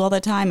to tell you all the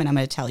time. And I'm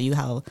going to tell you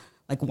how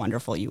like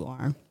wonderful you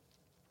are.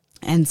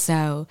 And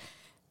so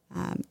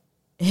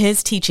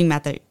his teaching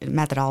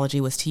methodology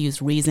was to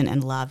use reason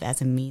and love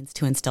as a means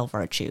to instill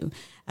virtue,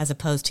 as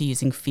opposed to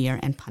using fear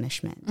and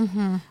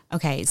punishment.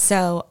 Okay.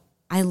 So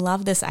I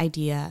love this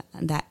idea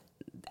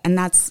and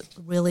that's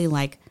really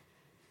like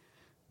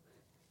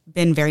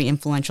been very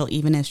influential,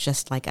 even as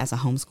just like as a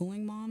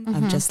homeschooling mom,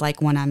 of just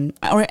like and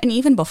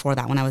even before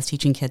that, when I was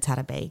teaching kids how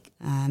to bake,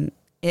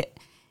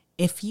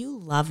 if you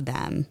love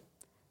them,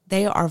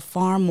 they are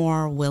far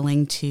more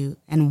willing to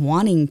and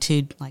wanting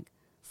to like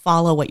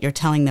follow what you're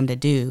telling them to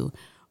do,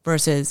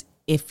 versus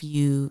if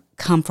you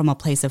come from a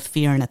place of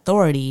fear and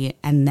authority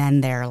and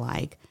then they're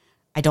like,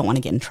 I don't want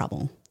to get in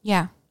trouble.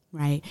 Yeah.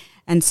 Right.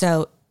 And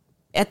so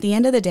at the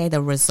end of the day,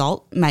 the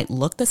result might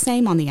look the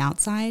same on the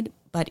outside,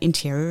 but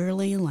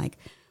interiorly, like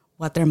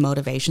what their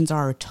motivations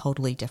are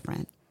totally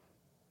different.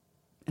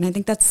 And I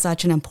think that's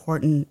such an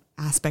important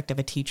aspect of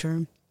a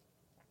teacher,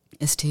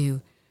 is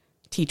to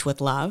teach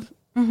with love.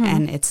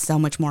 And it's so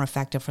much more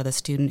effective for the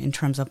student in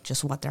terms of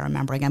just what they're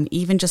remembering. I mean,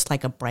 even just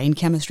like a brain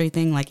chemistry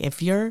thing, like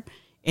if you're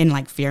in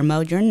like fear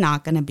mode, you're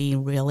not going to be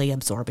really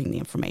absorbing the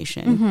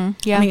information.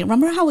 Yeah. I mean,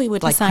 remember how we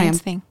would like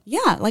science cram? thing.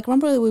 Yeah. Like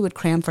remember we would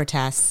cram for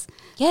tests.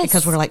 Yes.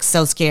 Because we're like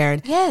so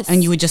scared. Yes.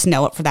 And you would just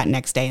know it for that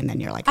next day. And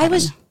then you're like,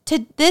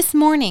 This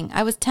morning,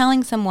 I was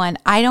telling someone,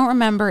 I don't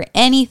remember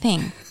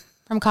anything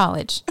from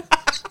college.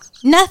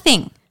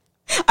 Nothing.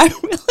 I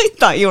really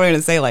thought you were going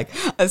to say like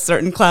a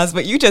certain class,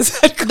 but you just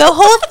said The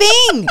whole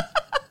thing.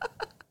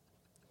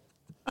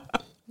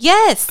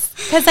 Yes.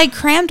 Because I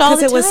crammed all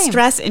the time. because it was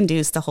stress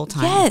induced the whole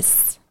time.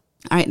 Yes.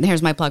 All right, and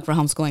here's my plug for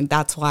homeschooling.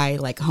 That's why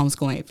like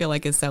homeschooling I feel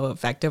like is so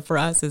effective for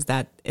us, is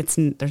that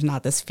there's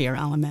not this fear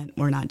element.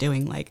 We're not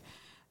doing like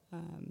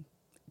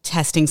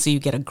testing so you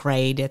get a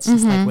grade. It's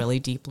just like really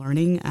deep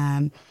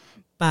learning.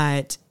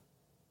 But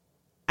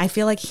I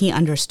feel like he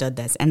understood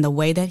this, and the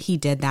way that he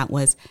did that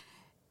was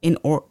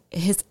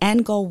his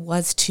end goal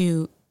was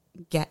to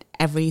get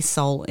every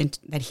soul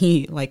that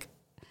he like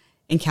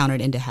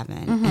encountered into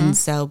heaven. And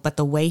so, but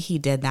the way he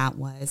did that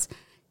was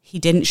he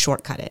didn't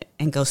shortcut it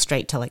and go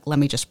straight to like, let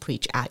me just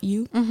preach at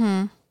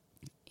you.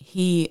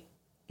 He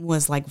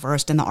was like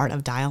versed in the art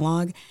of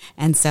dialogue.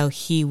 And so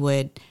he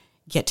would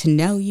get to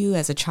know you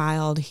as a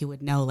child. He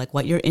would know like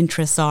what your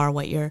interests are,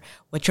 what you're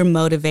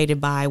motivated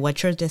by,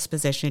 what your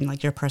disposition,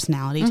 like your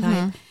personality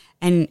type.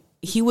 And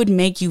he would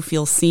make you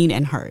feel seen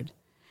and heard.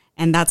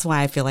 And that's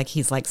why I feel like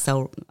he's like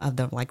so of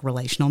the like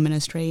relational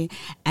ministry.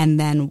 And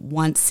then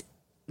once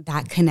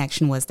that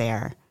connection was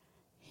there,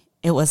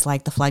 it was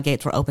like the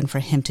floodgates were open for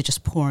him to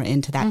just pour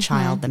into that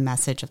child the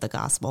message of the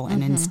gospel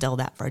and instill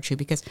that virtue.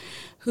 Because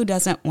who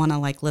doesn't want to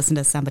like listen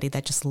to somebody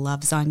that just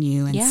loves on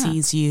you and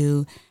sees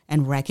you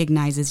and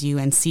recognizes you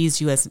and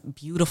sees you as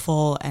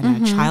beautiful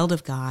and a child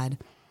of God?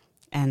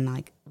 And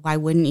like, why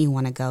wouldn't you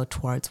want to go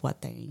towards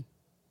what they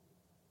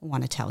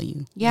want to tell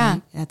you? Yeah.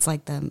 Right? That's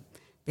like the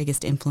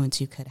biggest influence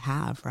you could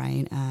have,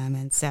 right?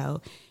 And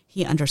so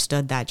he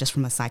understood that just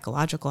from a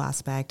psychological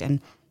aspect.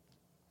 And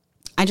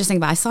I just think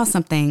about, I saw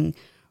something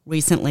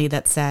recently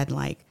that said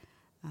like,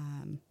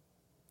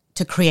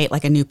 to create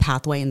like a new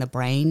pathway in the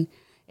brain,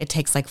 it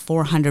takes like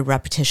 400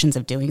 repetitions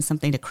of doing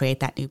something to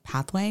create that new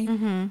pathway,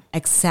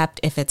 except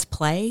if it's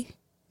play,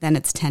 then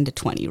it's 10 to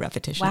 20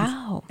 repetitions.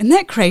 Wow. Isn't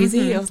that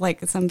crazy? It was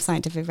like some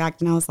scientific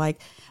fact. And I was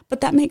like,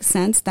 but that makes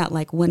sense that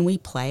like when we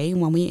play,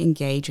 when we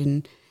engage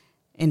in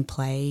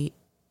play,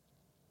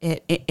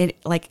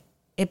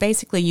 it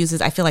basically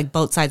uses, I feel like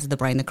both sides of the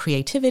brain, the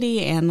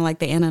creativity and like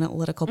the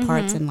analytical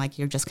parts. And like,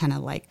 you're just kind of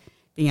like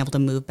being able to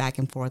move back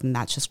and forth, and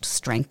that's just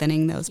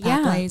strengthening those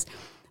pathways.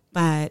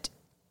 But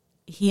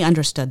he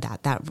understood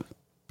that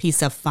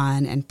piece of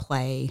fun and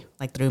play,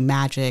 like through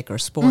magic or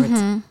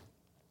sports,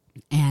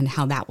 and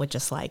how that would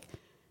just like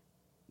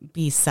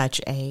be such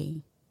a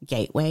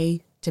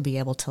gateway to be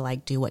able to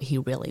like do what he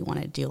really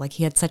wanted to do. Like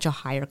he had such a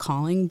higher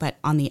calling, but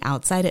on the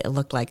outside it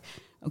looked like,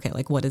 okay,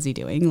 like what is he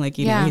doing? Like,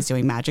 you know, he's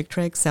doing magic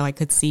tricks. So I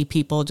could see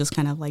people just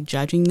kind of like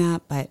judging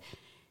that, but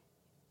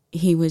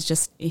he was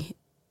just,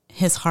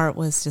 his heart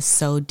was just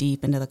so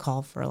deep into the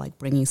call for like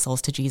bringing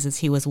souls to Jesus.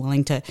 He was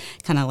willing to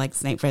kind of like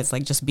St. Fritz,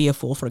 like just be a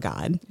fool for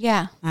God.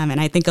 Yeah.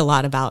 And I think a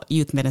lot about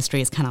youth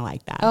ministry is kind of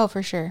like that. Oh,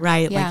 for sure.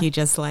 Right. Yeah. Like you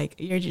just like,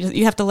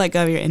 you have to let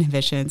go of your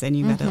inhibitions, and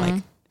you got to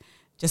like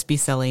just be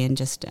silly and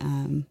just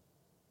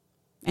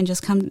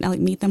come like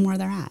meet them where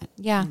they're at.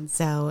 Yeah. And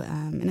so,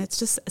 and it's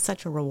just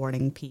such a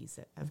rewarding piece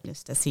of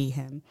just to see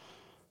him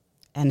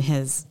and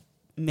his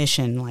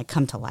mission like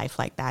come to life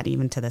like that,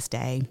 even to this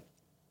day.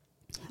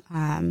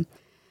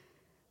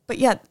 But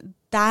yeah,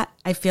 that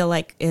I feel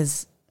like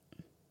is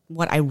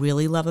what I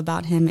really love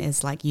about him,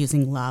 is like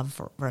using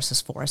love versus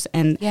force.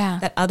 And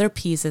that other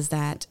piece is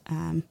that,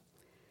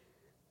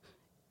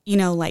 you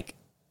know, like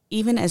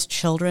even as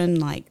children,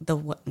 like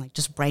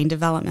just brain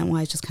development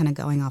wise, just kind of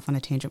going off on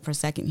a tangent for a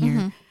second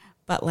here,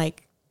 but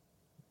like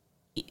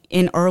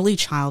in early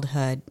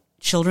childhood,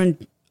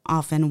 children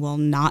often will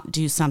not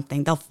do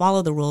something. They'll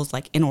follow the rules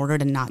like in order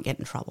to not get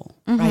in trouble,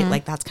 right?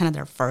 Like that's kind of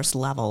their first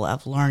level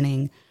of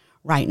learning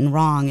right and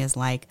wrong, is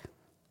like,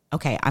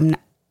 okay,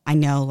 I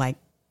know like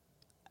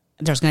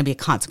there's going to be a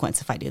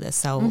consequence if I do this,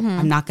 so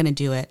I'm not going to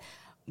do it.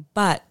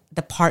 But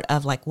the part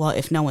of like, well,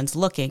 if no one's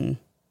looking,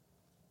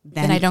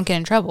 then I don't get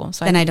in trouble,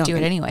 so I don't do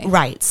it anyway.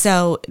 Right.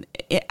 So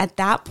at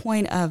that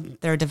point of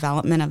their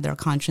development of their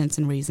conscience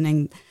and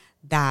reasoning,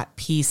 that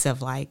piece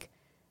of like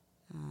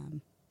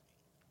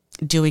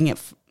doing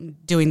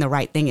the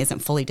right thing isn't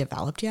fully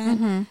developed yet.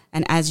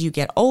 And as you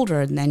get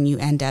older, then you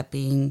end up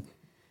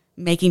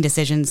making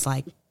decisions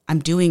like, I'm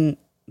doing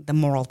the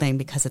moral thing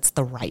because it's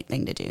the right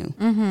thing to do,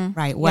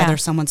 right? Whether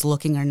someone's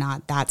looking or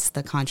not, that's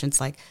the conscience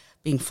like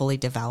being fully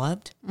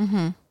developed.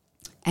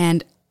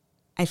 And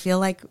I feel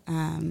like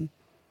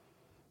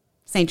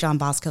St. John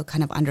Bosco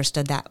kind of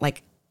understood that,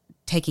 like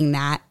taking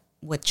that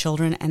with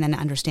children and then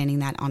understanding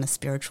that on a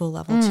spiritual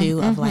level too,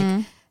 of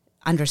like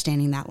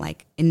understanding that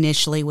like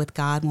initially with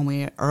God, when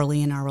we're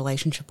early in our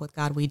relationship with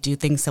God, we do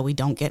things so we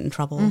don't get in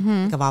trouble.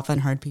 Like I've often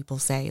heard people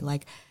say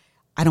like,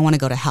 I don't want to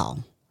go to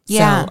hell.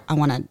 So I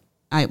want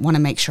to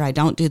make sure I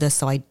don't do this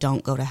so I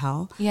don't go to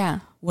hell. Yeah.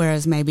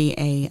 Whereas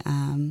maybe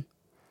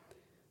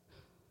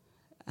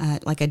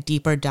like a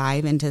deeper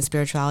dive into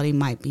spirituality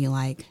might be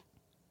like,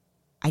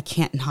 I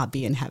can't not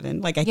be in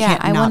heaven. Like I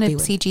can't I not want be to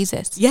see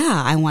Jesus.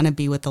 Yeah, I want to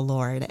be with the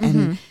Lord.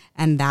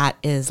 And that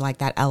is like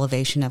that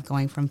elevation of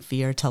going from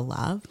fear to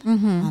love.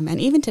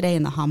 And even today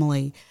in the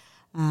homily,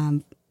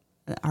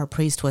 our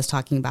priest was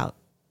talking about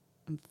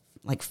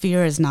like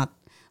fear is not,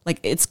 like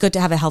it's good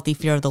to have a healthy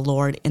fear of the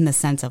Lord in the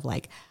sense of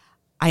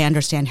I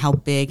understand how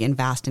big and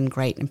vast and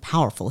great and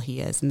powerful he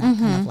is, and that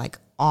kind of like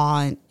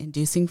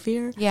awe-inducing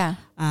fear. Yeah.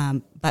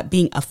 But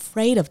being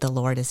afraid of the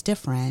Lord is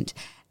different,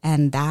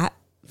 and that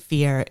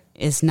fear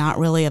is not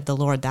really of the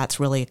Lord. That's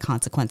really a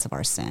consequence of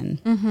our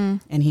sin.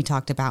 And he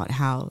talked about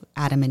how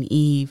Adam and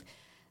Eve,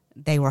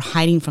 they were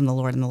hiding from the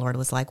Lord, and the Lord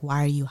was like,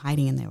 "Why are you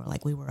hiding?" And they were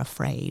like, "We were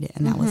afraid,"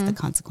 and that was the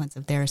consequence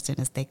of their sin,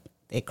 is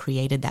it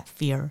created that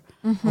fear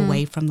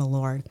away from the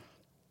Lord.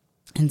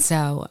 And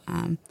so,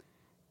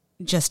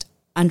 just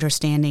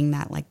understanding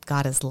that like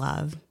God is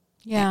love.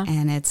 Yeah.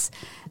 And it's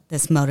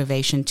this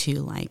motivation to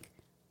like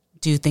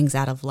do things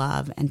out of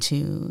love and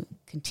to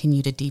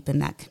continue to deepen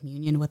that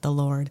communion with the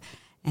Lord.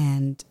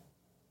 And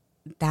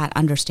that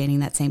understanding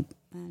that St.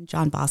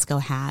 John Bosco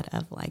had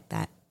of like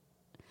that,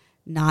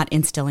 not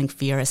instilling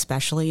fear,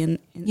 especially in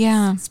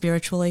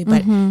spiritually,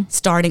 but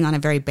starting on a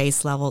very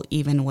base level,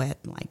 even with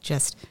like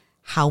just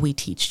how we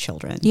teach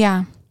children.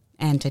 Yeah.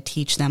 And to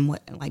teach them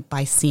like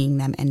by seeing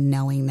them and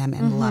knowing them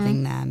and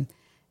loving them,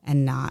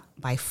 and not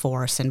by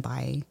force and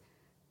by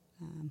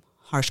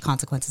harsh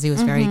consequences. He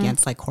was very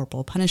against like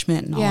corporal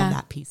punishment and all of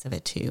that piece of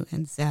it too.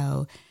 And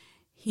so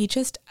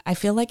I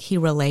feel like he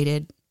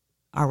related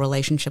our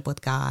relationship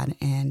with God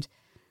and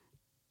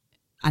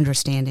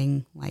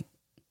understanding like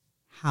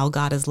how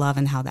God is love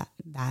and how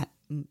that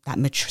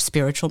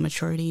spiritual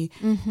maturity,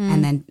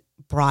 and then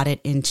brought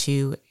it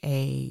into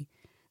a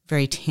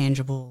very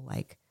tangible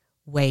like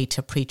way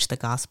to preach the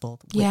gospel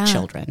with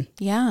children.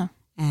 Yeah.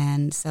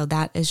 And so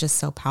that is just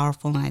so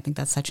powerful. And I think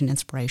that's such an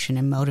inspiration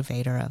and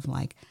motivator of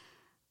like,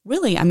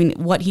 really, I mean,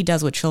 what he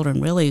does with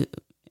children really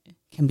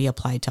can be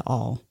applied to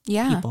all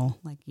people.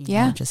 Like, you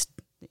know, just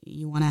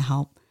you want to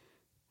help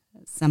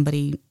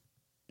somebody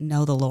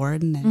know the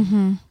Lord and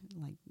then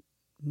like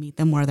meet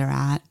them where they're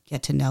at,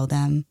 get to know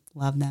them,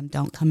 love them.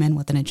 Don't come in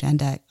with an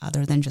agenda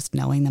other than just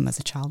knowing them as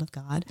a child of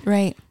God.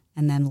 Right.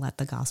 And then let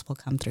the gospel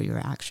come through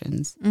your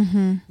actions.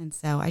 And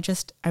so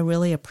I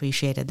really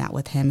appreciated that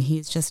with him.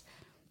 He's just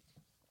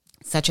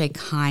such a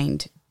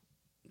kind,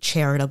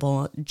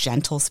 charitable,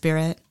 gentle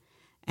spirit.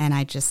 And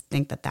I just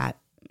think that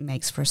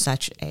makes for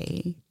such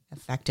a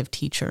effective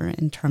teacher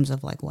in terms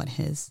of like what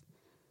his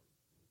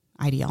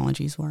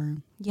ideologies were.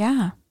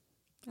 Yeah.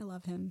 I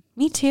love him.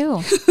 Me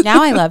too.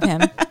 Now I love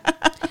him.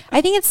 I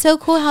think it's so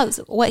cool how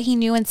what he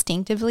knew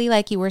instinctively,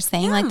 like you were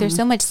saying, like there's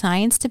so much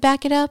science to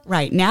back it up.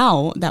 Right.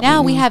 Now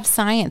we have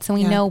science and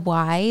we know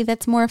why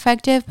that's more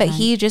effective, but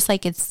he just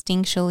like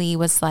instinctually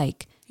was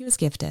like, he was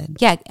gifted.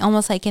 Yeah.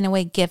 Almost like in a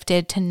way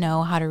gifted to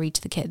know how to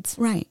reach the kids.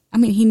 Right. I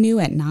mean, he knew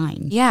at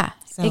 9. Yeah,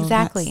 so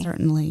exactly.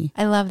 Certainly.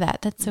 I love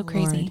that. That's so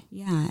crazy.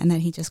 Yeah. And that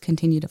he just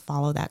continued to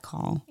follow that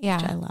call.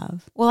 Yeah. Which I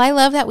love. Well, I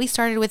love that we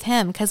started with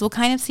him because we'll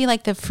kind of see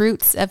like the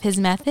fruits of his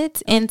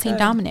methods in St.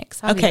 Dominic.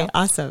 Okay.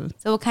 Awesome.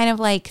 So we'll kind of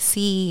like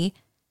see,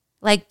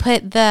 like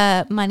put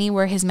the money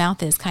where his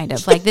mouth is kind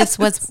of like this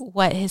was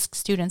what his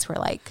students were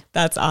like.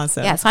 That's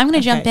awesome. Yeah. So I'm going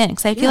to jump in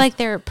because I feel like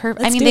they're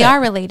perfect. I mean, they are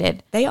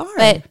related. They are.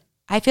 But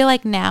I feel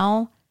like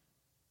now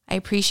I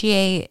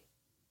appreciate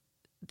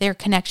their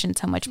connection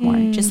so much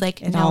more, just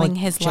like knowing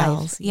his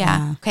life.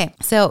 Yeah. Okay.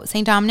 So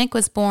St. Dominic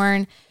was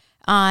born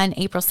on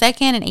April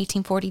 2nd in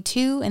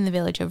 1842 in the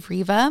village of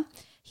Riva.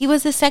 He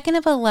was the second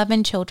of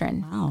 11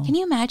 children. Wow. Can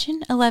you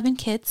imagine 11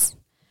 kids?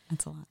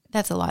 That's a lot.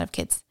 That's a lot of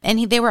kids.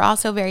 And they were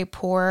also very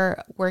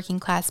poor working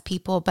class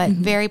people, but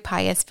very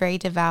pious, very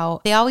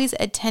devout. They always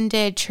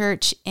attended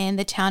church in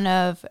the town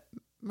of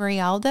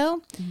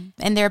Murialdo,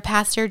 and their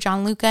pastor,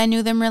 John Luca,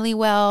 knew them really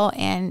well.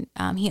 And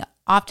he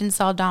often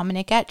saw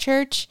Dominic at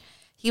church.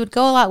 He would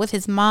go a lot with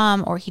his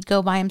mom or he'd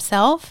go by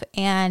himself.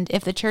 And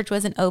if the church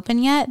wasn't open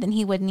yet, then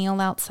he would kneel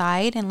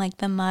outside in like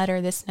the mud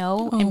or the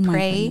snow and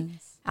pray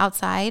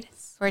outside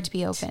for it to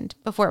be opened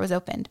before it was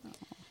opened.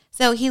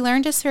 So he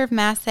learned to serve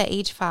Mass at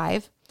age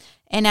 5.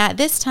 And at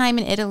this time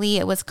in Italy,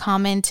 it was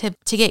common to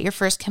get your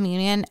first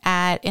communion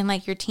in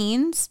like your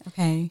teens.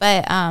 Okay.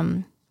 But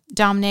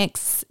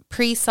Dominic's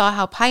priest saw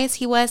how pious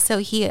he was, so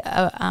he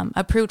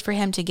approved for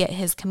him to get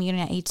his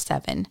communion at age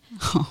 7.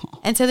 Oh.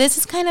 And so this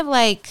is kind of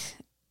like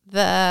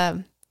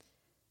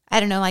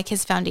like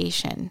his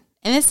foundation.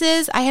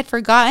 And I had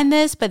forgotten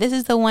this, but this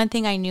is the one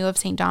thing I knew of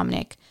St.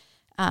 Dominic.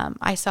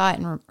 I saw it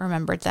and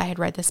remembered that I had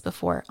read this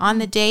before. On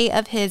the day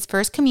of his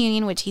first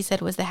communion, which he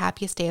said was the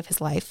happiest day of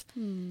his life,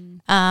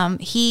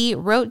 he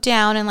wrote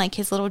down in like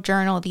his little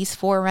journal these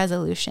 4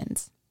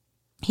 resolutions.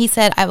 He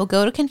said, I will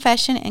go to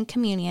confession and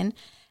communion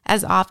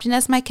as often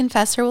as my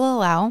confessor will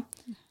allow.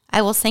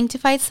 I will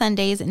sanctify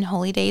Sundays and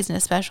holy days in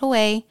a special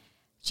way.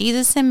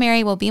 Jesus and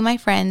Mary will be my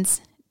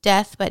friends.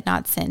 Death, but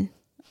not sin.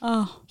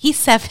 Oh. He's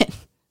 7.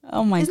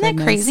 Oh my goodness. Isn't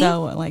that crazy?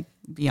 So like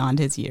beyond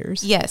his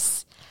years.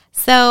 Yes.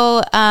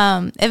 So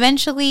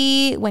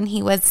eventually when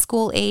he was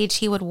school age,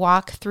 he would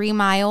walk 3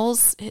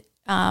 miles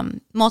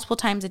multiple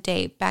times a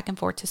day back and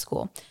forth to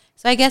school.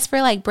 So I guess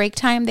for like break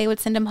time, they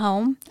would send him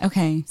home.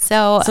 Okay.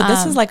 So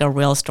this is like a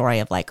real story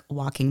of like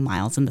walking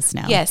miles in the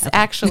snow. Yes, okay.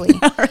 Actually.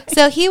 Right.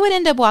 So he would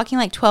end up walking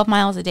like 12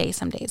 miles a day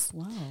some days.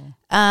 Wow.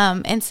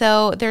 And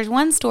so there's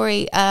one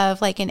story of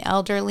like an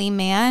elderly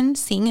man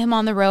seeing him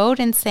on the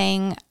road and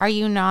saying, are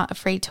you not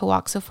afraid to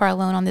walk so far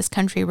alone on this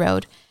country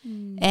road?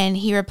 And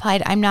he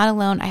replied, I'm not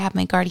alone. I have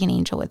my guardian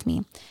angel with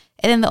me.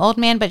 And then the old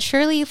man, but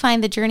surely you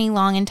find the journey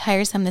long and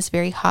tiresome this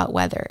very hot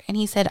weather. And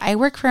he said, I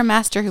work for a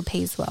master who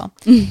pays well.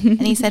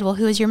 And he said, well,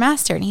 who is your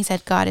master? And he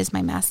said, God is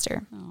my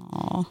master.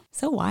 Oh,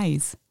 so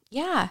wise.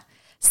 Yeah.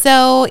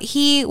 So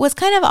he was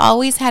kind of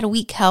always had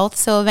weak health.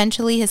 So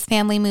eventually his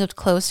family moved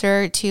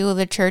closer to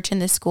the church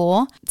and the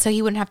school. So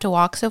he wouldn't have to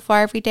walk so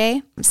far every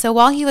day. So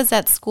while he was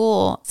at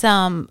school,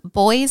 some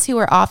boys who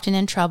were often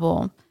in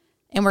trouble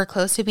and were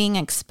close to being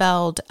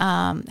expelled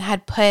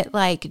had put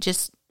like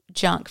just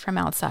junk from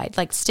outside,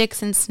 like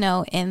sticks and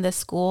snow in the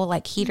school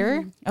like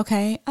heater.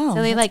 Okay. Oh,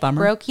 so they like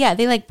broke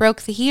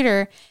the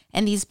heater,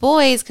 and these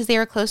boys, because they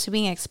were close to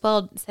being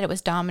expelled, said it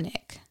was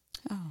Dominic.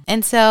 Oh.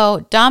 And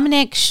so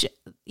Dominic,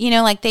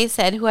 like they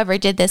said, whoever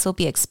did this will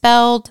be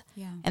expelled.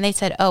 Yeah. And they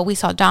said, oh, we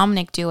saw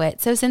Dominic do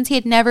it. So since he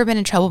had never been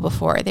in trouble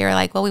before, they were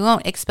like, well, we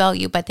won't expel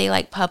you, but they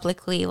like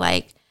publicly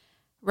like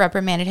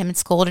reprimanded him and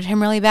scolded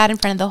him really bad in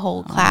front of the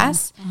whole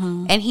class.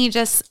 And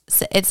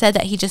it said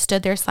that he just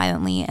stood there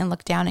silently and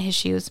looked down at his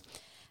shoes.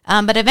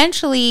 But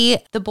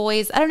eventually the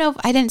boys,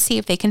 I didn't see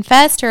if they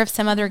confessed or if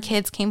some other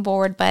kids came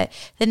forward, but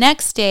the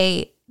next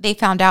day they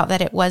found out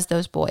that it was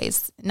those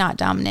boys, not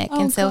Dominic.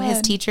 And so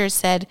his teachers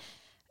said,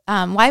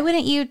 why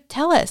wouldn't you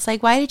tell us?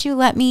 Like, why did you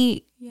let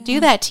me do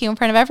that to you in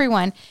front of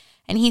everyone?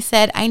 And he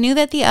said, I knew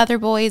that the other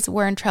boys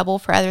were in trouble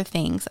for other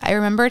things. I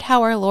remembered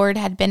how our Lord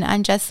had been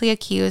unjustly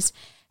accused,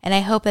 and I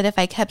hoped that if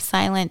I kept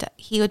silent,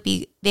 they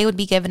would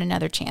be given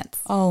another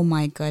chance. Oh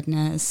my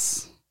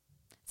goodness.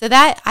 So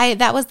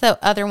that was the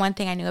other one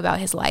thing I knew about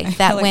his life.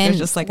 That like when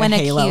just like when a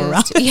halo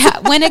accused,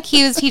 around. when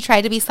accused, he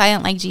tried to be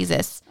silent like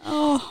Jesus.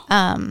 Oh.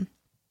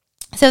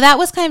 So that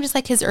was kind of just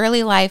like his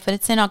early life, but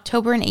it's in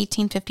October in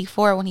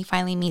 1854 when he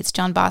finally meets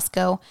John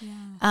Bosco.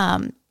 Yeah.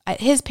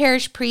 His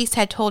parish priest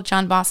had told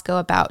John Bosco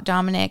about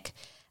Dominic.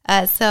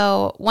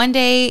 So one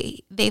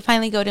day they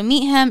finally go to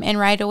meet him, and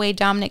right away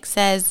Dominic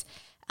says,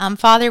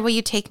 Father, will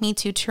you take me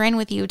to Turin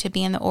with you to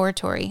be in the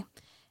oratory?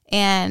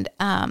 And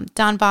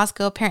Don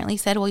Bosco apparently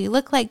said, well, you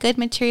look like good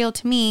material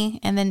to me.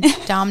 And then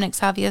Dominic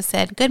Savio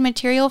said, good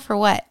material for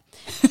what?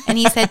 And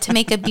he said, to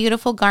make a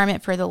beautiful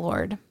garment for the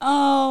Lord.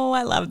 Oh,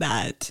 I love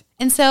that.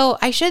 And so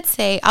I should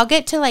say, I'll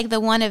get to like the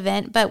one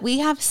event, but we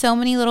have so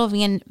many little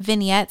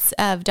vignettes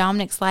of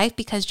Dominic's life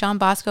because John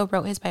Bosco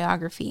wrote his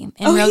biography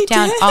and wrote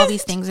down all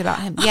these things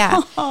about him.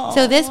 Yeah. Oh,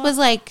 so this was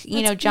like,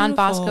 John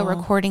Bosco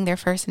recording their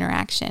first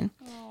interaction.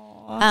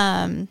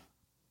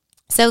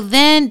 So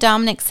then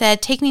Dominic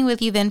said, take me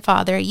with you then,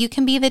 Father. You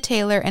can be the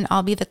tailor and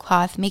I'll be the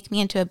cloth. Make me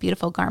into a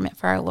beautiful garment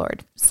for our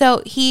Lord.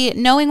 So he,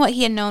 knowing what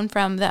he had known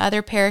from the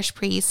other parish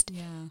priest,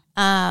 he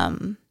saw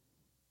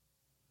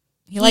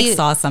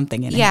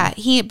something in him. Yeah,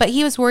 but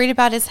he was worried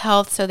about his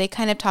health. So they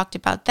kind of talked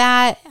about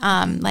that.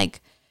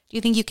 Like, do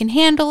you think you can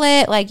handle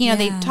it? Like,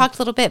 they talked a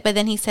little bit, but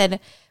then he said,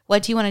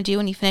 what do you want to do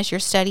when you finish your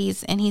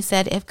studies? And he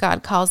said, if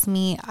God calls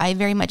me, I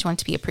very much want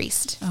to be a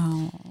priest.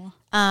 Oh.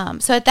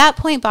 So at that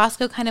point,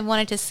 Bosco kind of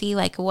wanted to see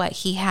like what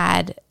he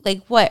had,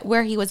 like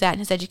where he was at in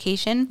his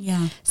education.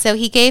 Yeah. So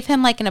he gave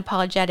him like an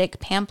apologetic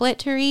pamphlet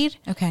to read.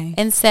 Okay.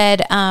 And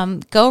said,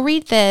 go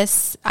read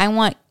this.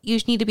 You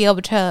need to be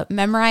able to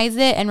memorize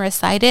it and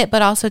recite it,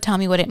 but also tell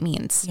me what it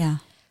means. Yeah.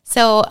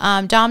 So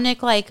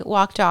Dominic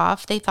walked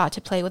off. They thought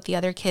to play with the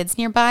other kids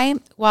nearby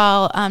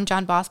while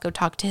John Bosco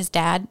talked to his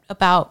dad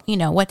about,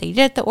 what they did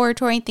at the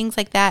oratory and things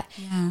like that.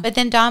 Yeah. But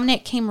then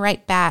Dominic came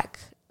right back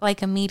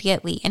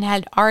immediately and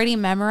had already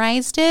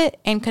memorized it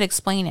and could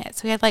explain it.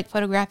 So he had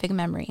photographic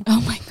memory.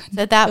 Oh my goodness.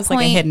 So at that point, point,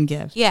 like a hidden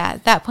gift. Yeah.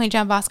 At that point,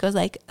 John Bosco was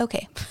like,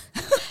 okay,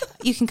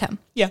 you can come.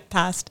 Yeah.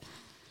 Passed.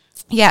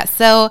 Yeah.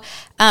 So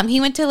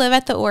he went to live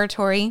at the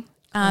oratory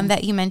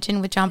that you mentioned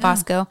with John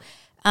Bosco.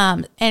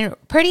 And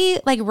pretty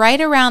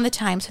right around the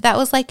time. So that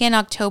was in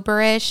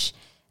October-ish.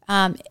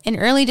 In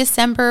early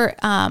December,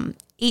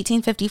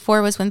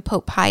 1854 was when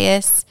Pope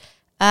Pius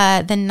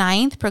the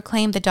 9th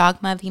proclaimed the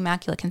dogma of the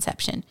Immaculate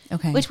Conception,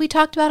 which we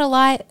talked about a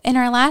lot in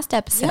our last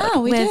episode. Yeah,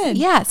 we did.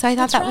 Yeah, so I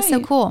thought that was so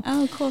cool.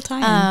 Oh, cool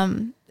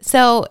time.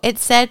 So it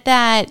said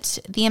that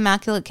the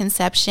Immaculate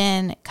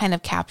Conception kind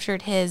of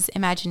captured his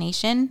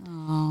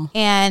imagination,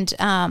 and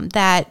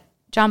that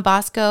John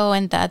Bosco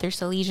and the other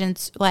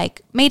Salesians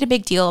made a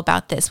big deal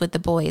about this with the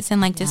boys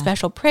and did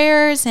special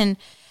prayers and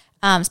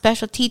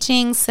special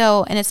teachings.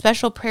 So in a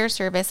special prayer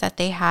service that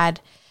they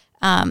had,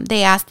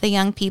 they asked the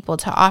young people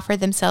to offer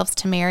themselves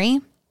to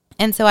Mary.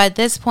 And so at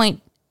this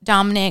point,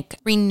 Dominic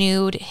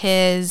renewed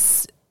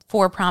his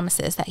 4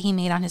 promises that he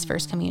made on his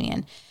first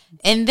communion.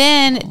 And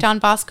then John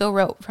Bosco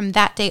wrote, from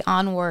that day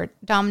onward,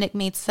 Dominic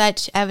made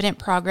such evident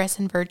progress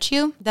in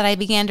virtue that I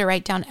began to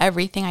write down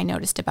everything I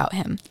noticed about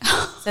him.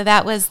 So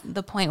that was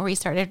the point where he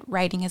started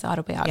writing his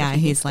autobiography. Yeah,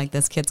 he's like,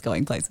 this kid's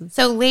going places.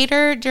 So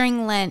later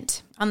during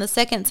Lent, on the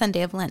second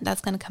Sunday of Lent,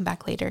 that's going to come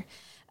back later,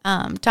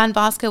 John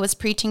Bosco was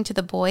preaching to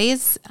the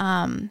boys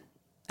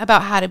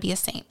about how to be a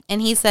saint.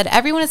 And he said,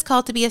 everyone is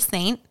called to be a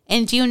saint.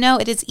 And do you know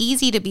it is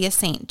easy to be a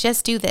saint?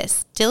 Just do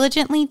this.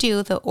 Diligently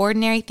do the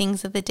ordinary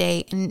things of the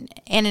day in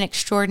an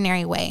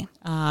extraordinary way.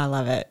 Oh, I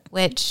love it.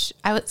 Which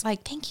I was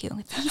like, thank you.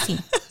 It's easy.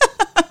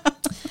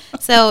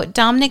 So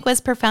Dominic was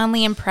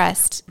profoundly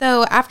impressed.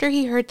 So after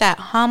he heard that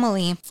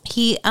homily,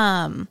 he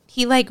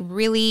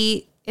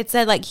really, it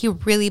said he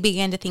really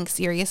began to think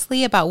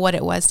seriously about what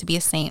it was to be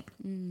a saint.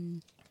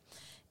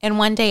 And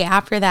one day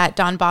after that,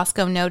 Don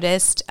Bosco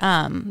noticed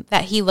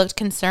that he looked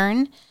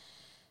concerned.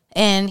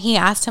 And he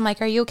asked him,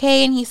 are you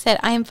okay? And he said,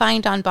 I am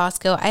fine, Don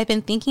Bosco. I've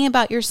been thinking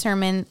about your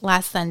sermon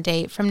last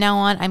Sunday. From now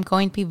on, I'm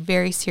going to be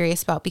very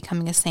serious about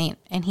becoming a saint.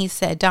 And he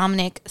said,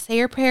 Dominic, say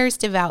your prayers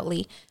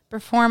devoutly.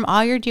 Perform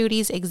all your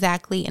duties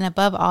exactly. And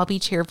above all, be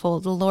cheerful.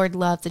 The Lord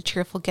loves a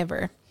cheerful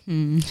giver.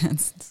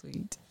 That's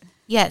sweet.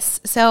 Yes.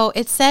 So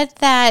it said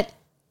that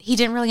he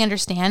didn't really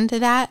understand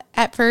that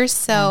at first.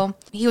 So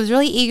he was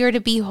really eager to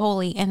be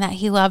holy and that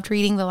he loved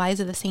reading the lives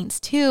of the saints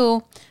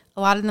too.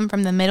 A lot of them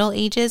from the Middle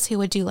Ages who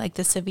would do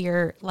the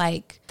severe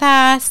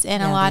fast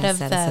and a lot of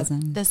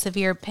the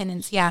severe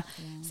penance. Yeah.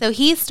 So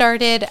he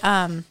started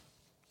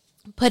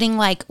putting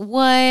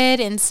wood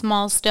and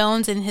small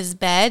stones in his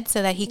bed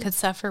so that he could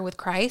suffer with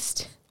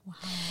Christ. Wow.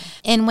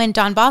 And when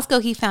Don Bosco,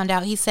 he found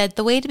out, he said,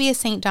 the way to be a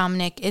Saint,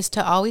 Dominic, is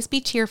to always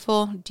be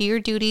cheerful, do your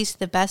duties to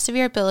the best of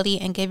your ability,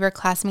 and give your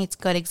classmates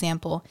good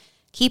example.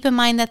 Keep in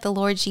mind that the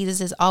Lord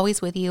Jesus is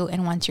always with you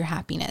and wants your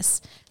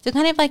happiness. So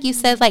kind of like you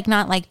said, like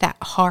not like that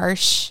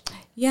harsh.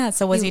 Yeah.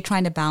 So was he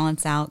trying to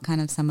balance out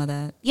kind of some of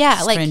the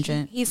like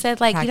stringent he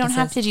said, like practices? you don't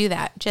have to do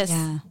that. Just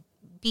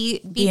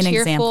be an cheerful,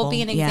 example.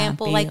 be an Yeah,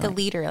 example, be like a like-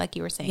 leader, like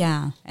you were saying.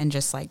 Yeah, and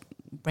just like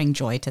bring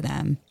joy to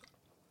them.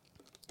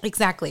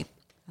 Exactly.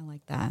 I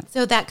like that.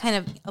 So that kind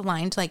of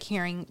aligned, like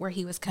hearing where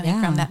he was coming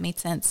Yeah. from. That made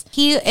sense.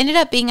 He ended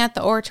up being at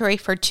the oratory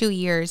for 2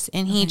 years,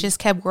 and he just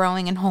kept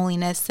growing in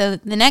holiness. So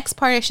the next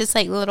part is just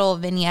like little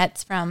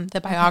vignettes from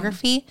the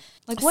biography.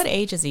 Like, what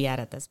age is he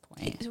at this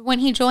point? When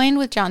he joined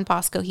with John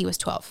Bosco, he was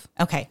 12.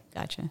 Okay,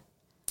 gotcha.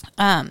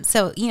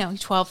 So,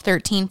 12,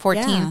 13,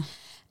 14. Yeah.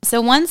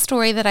 So one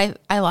story that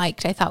I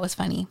liked, I thought was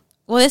funny.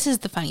 Well, this is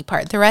the funny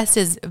part. The rest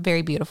is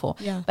very beautiful.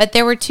 Yeah. But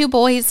there were 2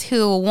 boys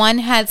who one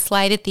had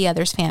slighted the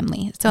other's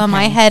family. So in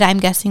my head, I'm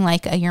guessing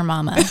like a your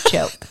mama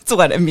joke. That's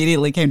what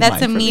immediately came to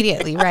mind. That's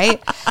immediately,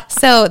 right?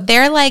 So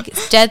they're like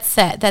dead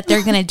set that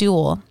they're going to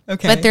duel.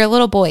 Okay. But they're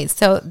little boys.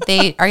 So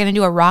they are going to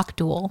do a rock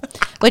duel,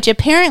 which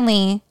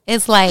apparently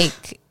is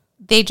like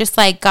they just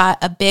like got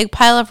a big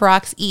pile of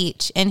rocks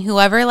each, and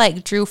whoever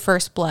like drew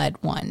first blood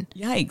won.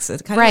 Yikes.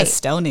 It's kind Right. of a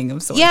stoning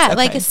of sorts. Yeah, Okay.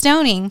 like a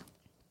stoning.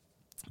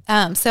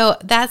 So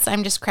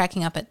I'm just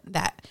cracking up at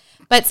that.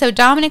 But so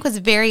Dominic was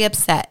very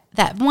upset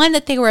that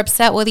they were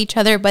upset with each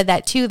other, but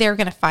that 2, they were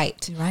going to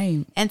fight.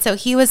 Right. And so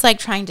he was like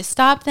trying to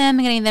stop them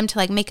and getting them to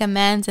like make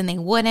amends, and they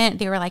wouldn't.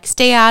 They were like,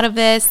 stay out of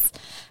this.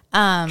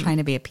 Trying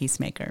to be a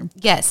peacemaker.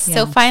 Yes. Yeah.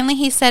 So finally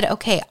he said,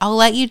 okay, I'll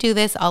let you do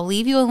this. I'll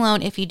leave you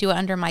alone if you do it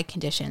under my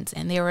conditions.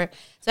 And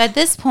so at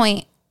this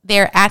point,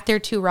 they're at their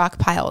 2 rock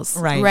piles,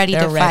 Right. ready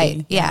They're to ready.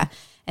 fight. Yeah.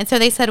 And so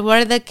they said, what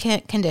are the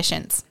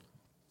conditions?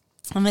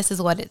 And this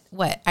is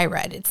what I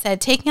read. It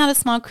said, taking out a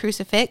small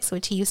crucifix,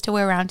 which he used to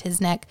wear around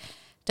his neck,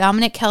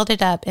 Dominic held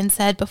it up and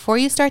said, before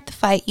you start the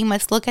fight, you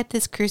must look at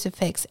this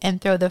crucifix and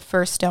throw the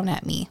first stone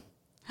at me.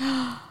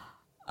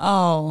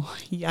 Oh,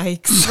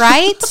 yikes.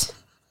 Right?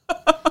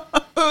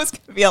 Who's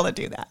going to be able to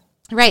do that?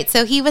 Right.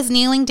 So he was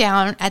kneeling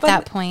down at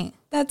that point.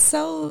 That's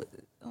so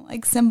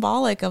like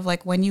symbolic of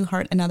like when you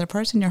hurt another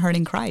person, you're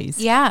hurting Christ.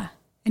 Yeah.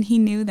 And he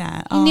knew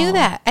that. He knew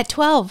that at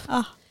 12.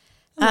 Oh,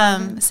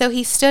 So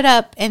he stood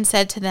up and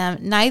said to them,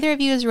 neither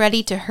of you is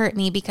ready to hurt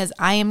me because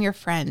I am your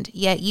friend.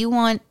 Yet you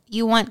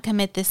want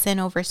commit this sin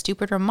over a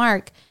stupid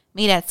remark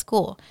made at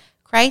school.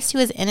 Christ, who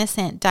is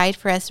innocent, died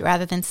for us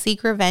rather than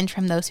seek revenge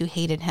from those who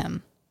hated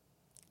him.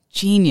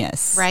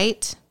 genius.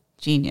 Right?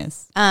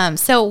 Genius.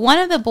 So one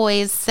of the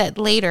boys said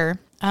later,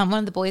 one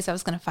of the boys I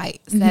was going to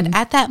fight said,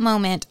 at that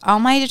moment, all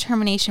my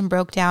determination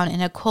broke down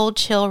and a cold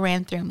chill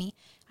ran through me.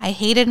 I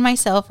hated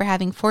myself for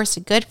having forced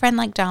a good friend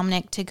like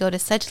Dominic to go to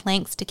such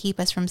lengths to keep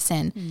us from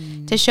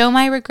sin. To show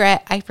my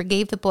regret, I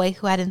forgave the boy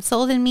who had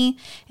insulted me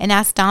and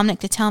asked Dominic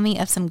to tell me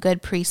of some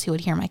good priests who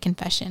would hear my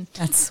confession.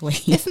 That's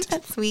sweet. Isn't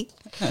that sweet?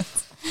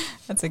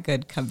 That's a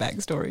good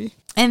comeback story.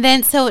 And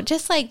then, so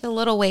just like the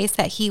little ways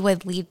that he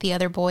would lead the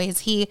other boys,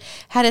 he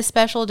had a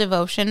special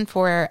devotion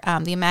for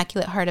the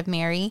Immaculate Heart of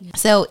Mary.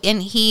 So,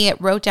 he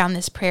wrote down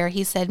this prayer.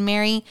 He said,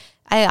 Mary,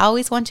 I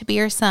always want to be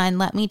your son.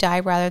 Let me die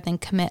rather than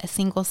commit a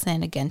single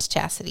sin against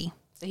chastity.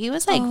 So he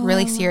was like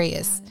really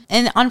serious.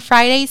 And on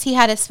Fridays, he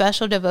had a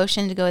special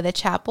devotion to go to the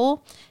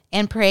chapel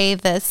and pray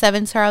the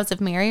 7 Sorrows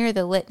of Mary or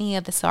the Litany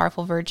of the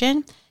Sorrowful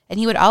Virgin. And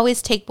he would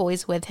always take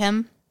boys with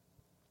him,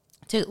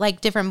 to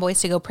like different boys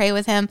to go pray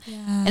with him.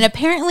 Yeah. And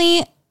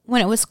apparently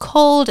when it was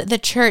cold, the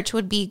church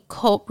would be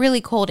cold,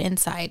 really cold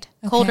inside,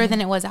 colder than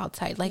it was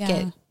outside. Like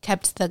it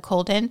kept the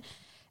cold in.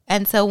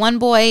 And so one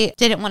boy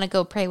didn't want to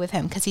go pray with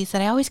him because he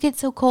said, I always get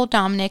so cold,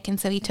 Dominic. And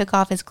so he took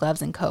off his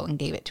gloves and coat and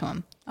gave it to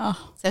him.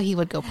 Oh. So he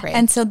would go pray.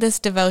 And so this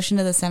devotion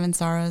to the 7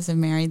 Sorrows of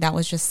Mary, that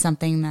was just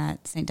something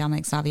that St.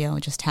 Dominic Savio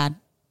just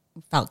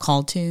felt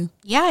called to?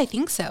 Yeah, I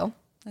think so.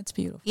 That's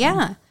beautiful.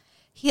 Yeah.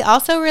 He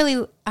also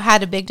really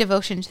had a big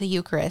devotion to the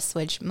Eucharist,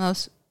 which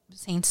most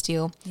saints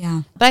do.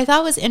 Yeah. But I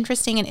thought was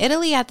interesting in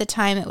Italy at the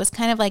time, it was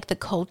kind of like the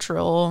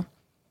cultural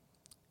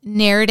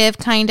narrative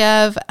kind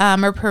of,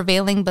 or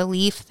prevailing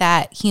belief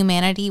that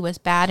humanity was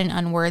bad and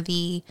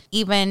unworthy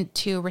even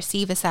to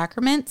receive the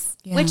sacraments,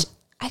 which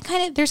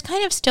there's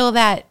kind of still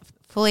that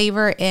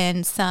flavor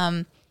in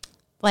some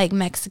like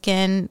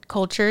Mexican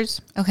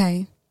cultures.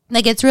 Okay.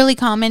 Like it's really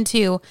common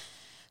to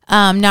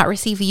not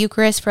receive the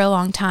Eucharist for a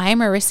long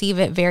time or receive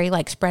it very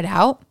like spread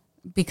out.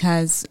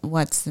 Because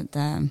what's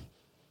the...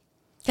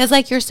 Because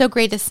like you're so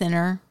great a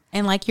sinner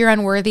and like you're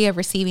unworthy of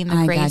receiving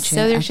the grace. Gotcha.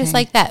 So there's just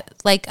like that,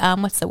 like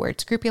what's the word?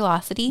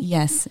 Scrupulosity.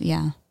 Yes,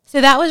 yeah. So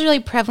that was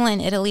really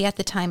prevalent in Italy at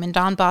the time, and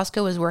Don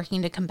Bosco was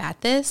working to combat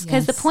this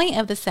because the point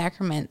of the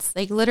sacraments,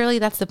 like literally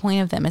that's the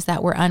point of them, is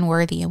that we're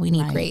unworthy and we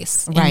need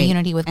grace and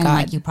unity with and God.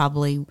 Like you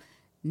probably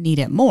need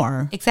it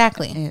more.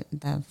 Exactly.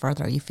 The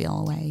further you feel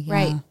away. Yeah.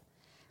 Right.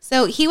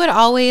 So he would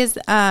always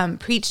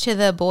preach to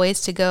the boys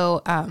to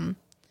go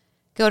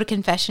to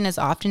confession as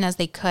often as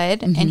they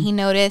could. And he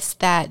noticed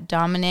that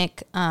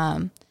Dominic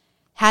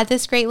had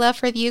this great love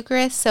for the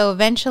Eucharist. So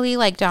eventually,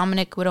 like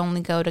Dominic would only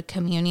go to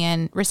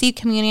communion, receive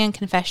communion,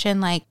 confession,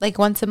 like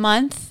once a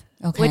month,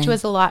 which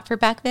was a lot for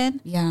back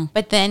then. Yeah.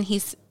 But then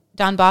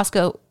Don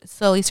Bosco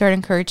slowly started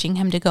encouraging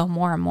him to go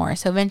more and more.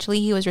 So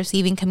eventually he was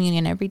receiving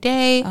communion every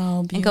day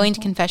and going to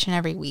confession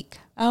every week.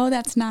 Oh,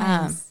 that's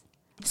nice.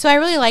 So I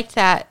really liked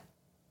that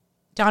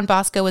Don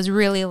Bosco was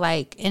really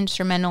like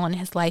instrumental in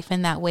his life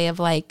in that way of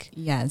like,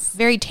 yes,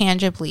 very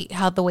tangibly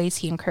how the ways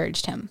he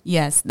encouraged him.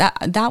 Yes,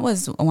 that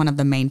was one of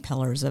the main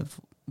pillars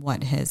of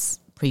what his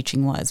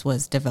preaching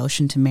was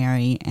devotion to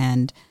Mary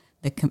and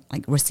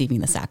like receiving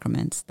the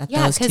sacraments.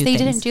 Because they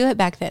didn't do it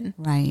back then.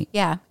 Right.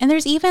 Yeah. And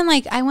there's even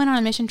like, I went on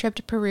a mission trip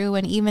to Peru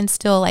and even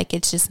still like,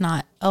 it's just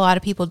not, a lot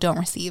of people don't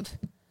receive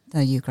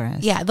the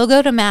Eucharist. Yeah. They'll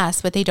go to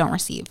mass, but they don't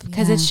receive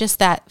because it's just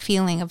that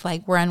feeling of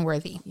like, we're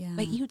unworthy. Yeah.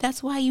 But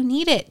that's why you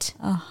need it.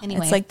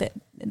 Anyway. It's like the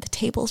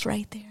table's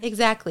right there.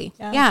 Exactly.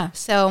 Yeah.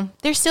 So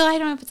there's still, I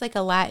don't know if it's like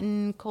a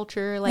Latin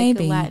culture, like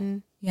Maybe. a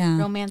Latin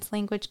romance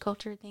language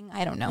culture thing.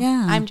 I don't know.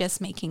 Yeah. I'm just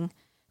making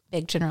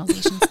big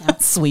generalizations now.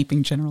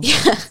 Sweeping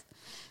generalizations. Yeah.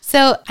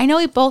 So I know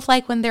we both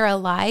like when they're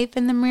alive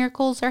and the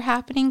miracles are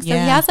happening. So he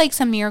has like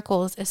some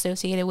miracles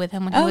associated with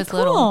him when he was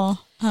little.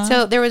 Huh.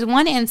 So there was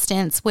one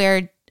instance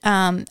where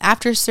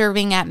after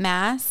serving at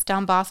Mass,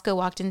 Don Bosco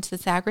walked into the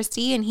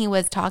sacristy and he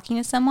was talking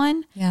to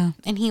someone. Yeah.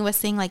 And he was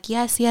saying like,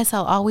 yes,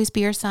 I'll always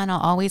be your son.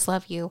 I'll always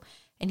love you.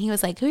 And he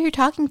was like, who are you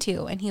talking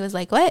to? And he was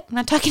like, what? I'm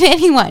not talking to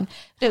anyone.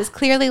 But it was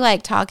clearly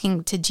like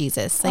talking to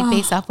Jesus, like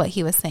based off what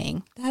he was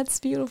saying. That's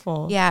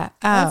beautiful. Yeah.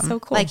 That's so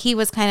cool. Like he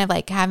was kind of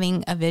like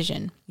having a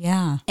vision.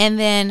 Yeah. And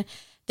then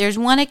there's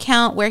one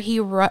account where he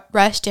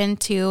rushed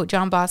into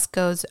John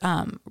Bosco's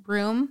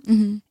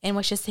room and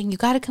was just saying, you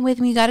got to come with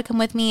me. You got to come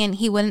with me. And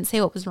he wouldn't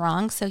say what was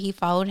wrong. So he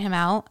followed him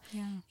out.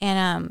 Yeah.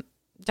 And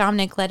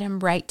Dominic led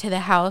him right to the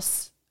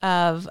house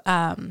of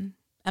a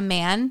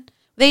man.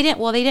 They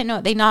didn't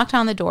know. They knocked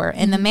on the door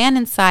and the man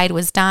inside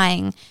was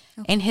dying.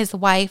 Okay. And his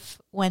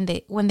wife, when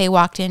they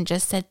walked in,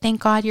 just said,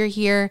 thank God you're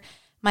here.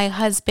 My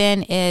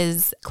husband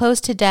is close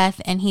to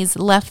death and he's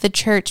left the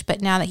church,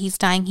 but now that he's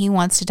dying, he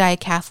wants to die a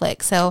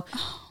Catholic. So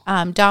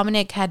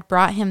Dominic had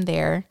brought him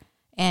there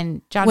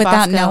and John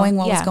without Bosco, knowing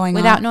what was going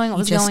on. Without knowing what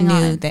was going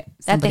on.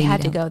 That they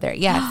had to go there.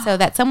 Yeah. So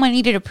that someone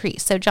needed a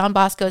priest. So John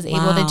Bosco was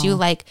able to do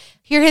like,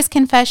 hear his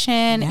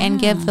confession and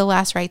give the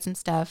last rites and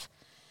stuff.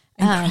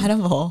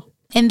 Incredible.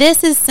 And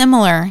this is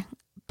similar,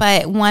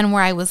 but one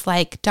where I was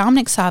like,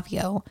 Dominic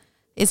Savio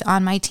is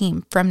on my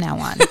team from now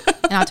on.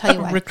 And I'll tell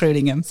you why.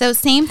 Recruiting him. So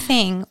same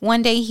thing.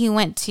 One day he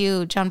went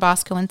to John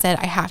Bosco and said,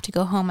 I have to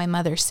go home. My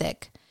mother's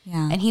sick.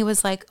 Yeah. And he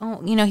was like,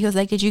 he was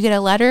like, did you get a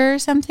letter or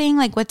something?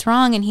 Like, what's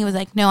wrong? And he was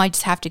like, no, I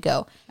just have to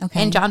go.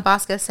 Okay. And John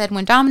Bosco said,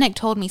 when Dominic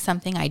told me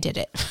something, I did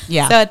it.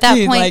 Yeah. So at that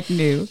point, like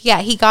knew.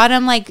 Yeah, he got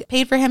him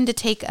paid for him to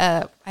take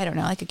a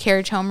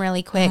carriage home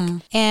really quick.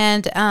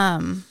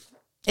 And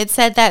it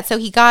said that, so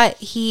he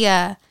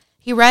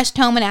rushed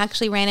home and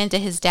actually ran into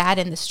his dad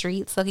in the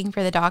streets looking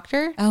for the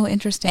doctor. Oh,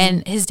 interesting.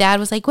 And his dad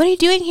was like, what are you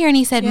doing here? And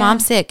he said,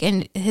 Mom's sick.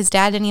 And his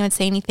dad didn't even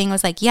say anything.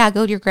 Was like, yeah,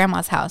 go to your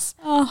grandma's house.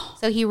 Oh,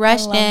 so he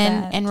rushed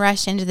and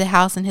rushed into the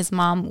house and his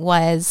mom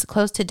was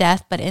close to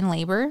death, but in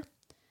labor.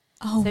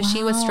 Oh, so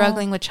she was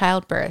struggling with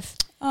childbirth.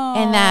 Oh.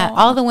 And that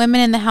all the women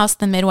in the house,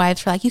 the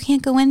midwives were like, you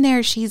can't go in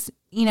there. She's,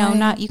 you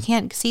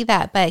can't see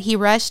that. But he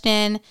rushed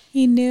in.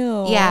 He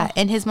knew. Yeah.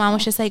 And his mom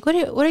was just like, what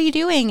are you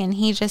doing? And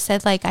he just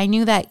said like, I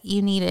knew that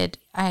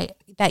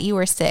that you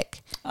were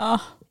sick.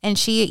 Oh. And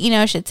she,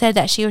 she said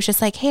that she was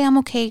just like, hey, I'm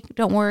okay.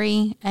 Don't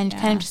worry. And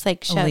kind of just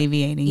like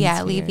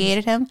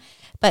alleviated him.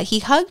 But he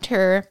hugged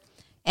her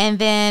and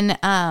then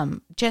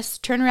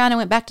just turned around and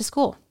went back to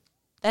school.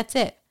 That's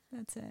it.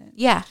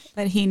 Yeah.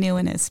 But he knew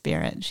in his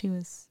spirit she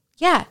was.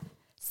 Yeah.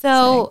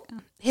 So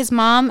his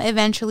mom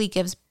eventually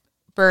gives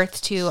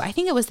birth to, I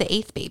think it was the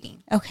 8th baby.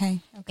 Okay.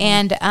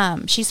 And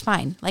she's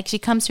fine. Like she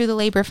comes through the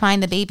labor fine.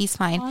 The baby's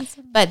fine.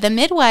 Awesome. But the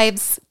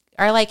midwives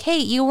are like, hey,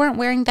 you weren't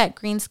wearing that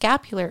green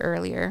scapular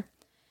earlier.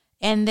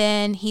 And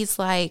then she's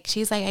like,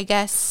 I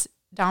guess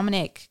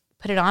Dominic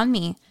put it on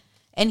me.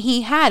 And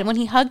when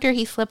he hugged her,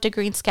 he slipped a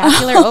green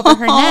scapular over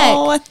her neck.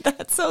 Oh,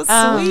 that's so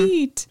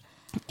sweet.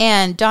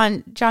 And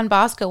John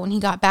Bosco, when he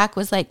got back,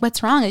 was like,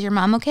 what's wrong? Is your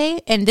mom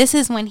okay? And this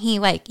is when he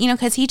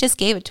because he just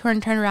gave it to her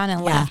and turned around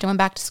and left and went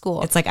back to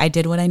school. It's like, I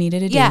did what I needed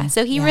to do. Yeah,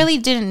 so he really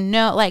didn't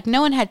know, like no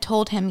one had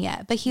told him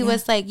yet. But he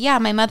was like, yeah,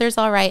 my mother's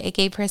all right. It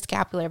gave her a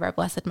scapular of our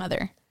Blessed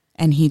Mother.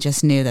 And he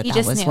just knew that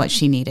was what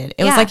she needed.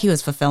 It was like he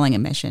was fulfilling a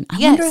mission. I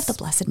wonder if the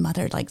Blessed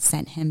Mother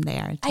sent him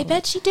there. I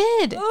bet she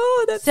did.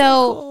 Oh, that's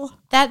so cool.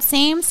 That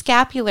same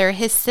scapular,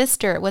 his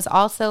sister was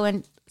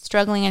also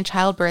struggling in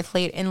childbirth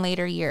in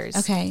later years.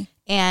 Okay.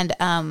 And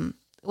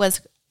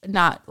was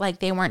not like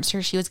they weren't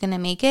sure she was going to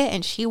make it.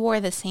 And she wore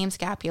the same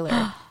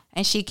scapular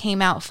and she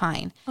came out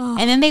fine. Oh.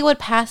 And then they would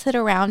pass it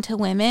around to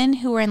women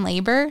who were in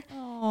labor.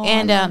 Oh,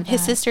 and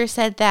his sister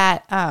said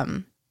that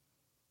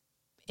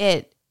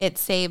it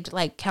saved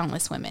like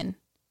countless women.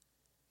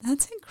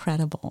 That's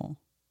incredible.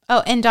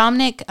 Oh, and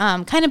Dominic,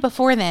 kind of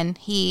before then,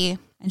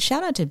 and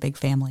shout out to Big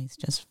Families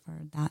just for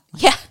that.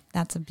 Yeah.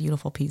 That's a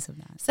beautiful piece of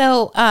that.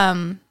 So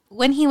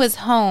when he was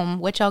home,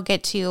 which I'll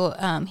get to,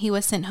 he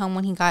was sent home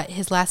when he got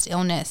his last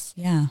illness.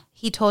 Yeah.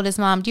 He told his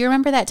mom, "Do you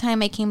remember that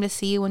time I came to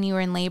see you when you were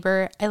in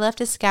labor? I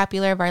left a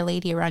scapular of Our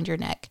Lady around your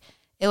neck.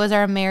 It was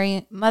our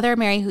Mother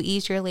Mary who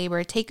eased your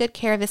labor. Take good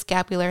care of the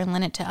scapular and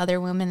lend it to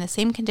other women in the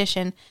same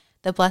condition.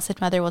 The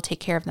Blessed Mother will take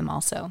care of them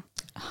also."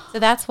 So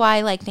that's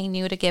why, like, they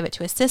knew to give it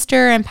to his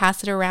sister and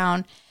pass it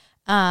around.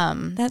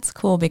 That's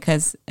cool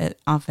because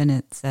often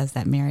it says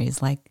that Mary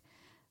is like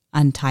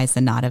unties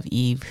the knot of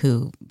Eve,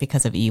 who,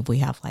 because of Eve, we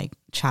have like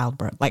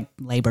childbirth, like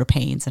labor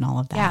pains and all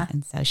of that. Yeah.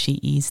 And so she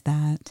eased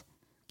that.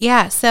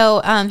 Yeah.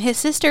 So his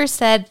sister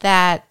said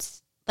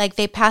that, like,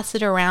 they passed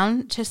it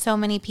around to so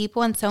many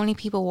people and so many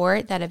people wore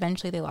it that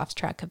eventually they lost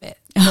track of it.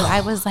 So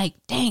I was like,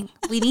 dang,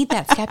 we need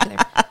that scapular.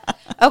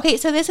 Okay.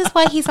 So this is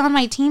why he's on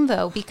my team,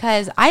 though,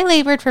 because I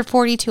labored for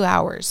 42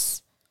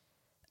 hours.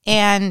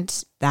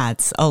 And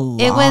that's a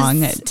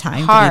long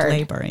time hard. to be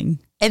laboring.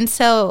 And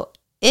so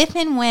if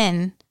and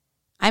when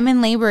I'm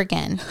in labor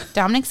again,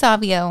 Dominic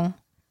Savio,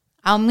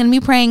 I'm going to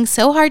be praying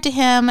so hard to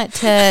him,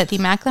 to the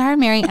Immaculate Heart of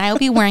Mary, and I will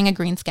be wearing a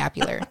green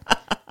scapular.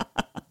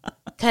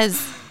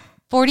 Because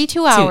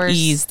 42 hours. To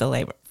ease the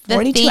labor. The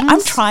 42. things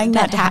I'm trying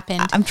not that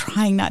happened. I'm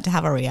trying not to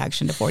have a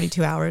reaction to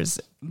 42 hours,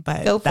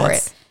 but go for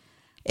it.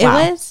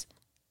 Wow. It was,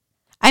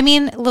 I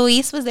mean,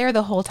 Luis was there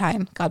the whole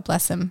time. God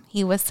bless him.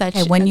 He was such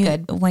a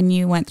good. When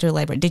you went through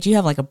labor, did you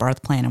have like a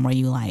birth plan, and were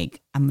you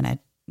like, I'm going to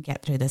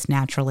get through this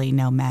naturally,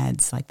 no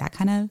meds, like that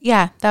kind of?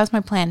 Yeah, that was my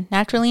plan.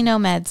 Naturally, no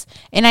meds.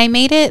 And I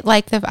made it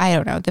like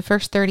the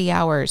first 30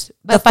 hours.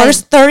 But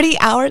first 30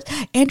 hours?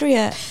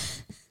 Andrea,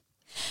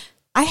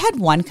 I had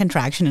one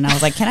contraction and I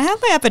was like, can I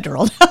have my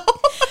epidural now?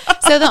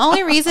 So the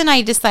only reason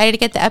I decided to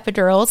get the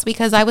epidural is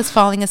because I was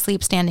falling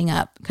asleep standing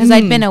up because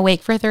I'd been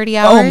awake for 30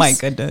 hours. Oh my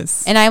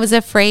goodness. And I was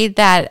afraid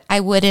that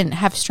I wouldn't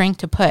have strength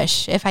to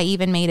push if I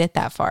even made it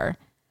that far.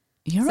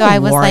 You're so a I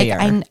was warrior.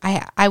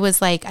 like, I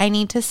was like, I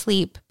need to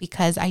sleep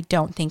because I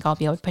don't think I'll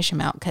be able to push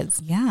him out.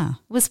 Because yeah,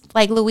 it was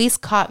like Luis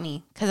caught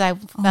me because I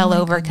fell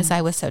over because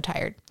I was so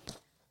tired.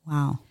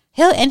 Wow.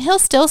 He'll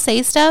still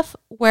say stuff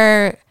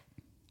where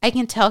I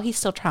can tell he's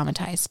still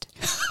traumatized.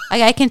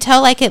 Like I can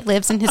tell like it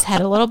lives in his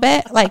head a little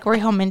bit, like where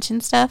he'll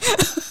mention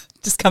stuff.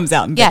 Just comes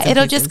out. Yeah,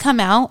 it'll just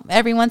come out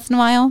every once in a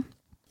while.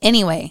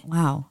 Anyway.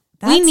 Wow.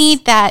 We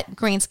need that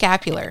green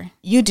scapular.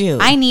 You do.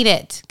 I need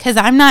it because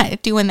I'm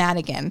not doing that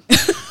again.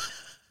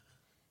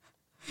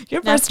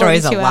 Your birth story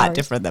is a lot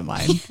different than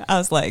mine. I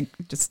was like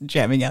just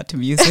jamming out to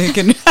music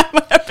and had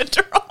my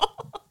epidural.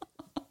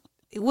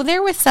 Well,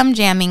 there was some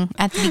jamming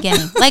at the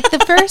beginning. Like the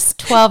first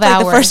 12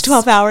 hours. The first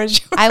 12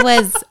 hours. I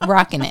was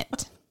rocking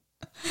it.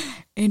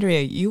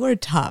 Andrea, you were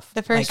tough.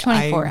 The first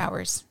 24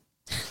 hours.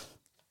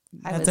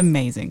 That's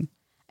amazing.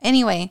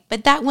 Anyway,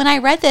 but that when I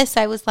read this,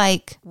 I was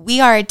like, we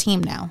are a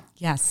team now.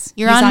 Yes.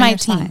 You're on my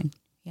team. Side.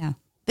 Yeah.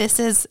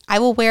 I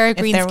will wear a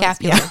green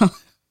scapular.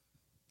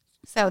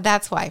 So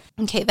that's why.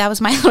 Okay, that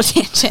was my little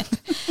tangent.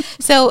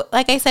 So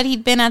like I said,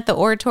 he'd been at the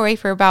oratory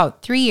for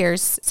about 3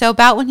 years. So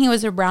about when he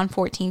was around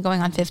 14,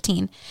 going on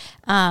 15,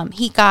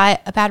 he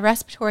got a bad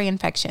respiratory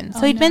infection.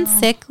 So he'd been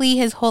sickly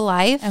his whole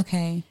life.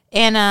 Okay.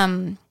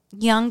 And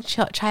young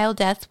child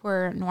deaths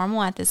were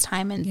normal at this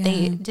time. And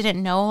they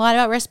didn't know a lot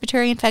about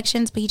respiratory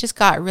infections, but he just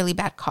got a really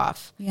bad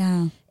cough.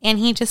 Yeah. And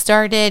he just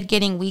started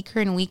getting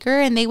weaker and weaker.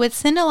 And they would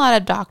send a lot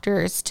of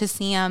doctors to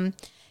see him.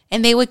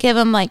 And they would give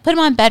him, like, put him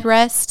on bed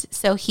rest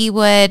so he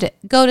would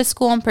go to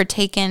school and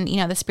partake in,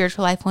 the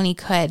spiritual life when he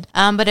could.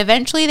 But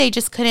eventually he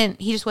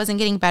just wasn't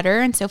getting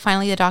better. And so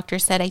finally the doctor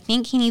said, I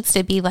think he needs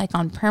to be, like,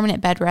 on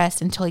permanent bed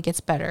rest until he gets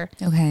better.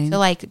 Okay. So,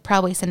 like,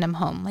 probably send him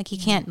home. Like, he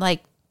can't,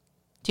 like,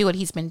 do what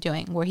he's been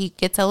doing where he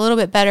gets a little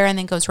bit better and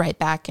then goes right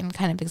back and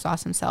kind of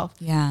exhausts himself.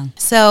 Yeah.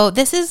 So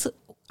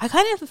I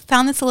kind of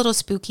found this a little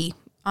spooky,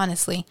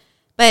 honestly.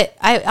 But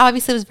I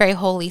obviously was very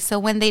holy. So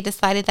when they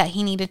decided that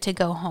he needed to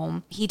go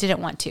home, he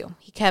didn't want to.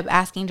 He kept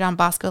asking John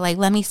Bosco, like,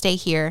 let me stay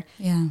here.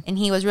 Yeah. And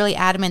he was really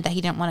adamant that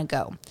he didn't want to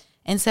go.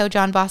 And so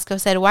John Bosco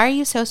said, why are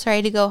you so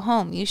sorry to go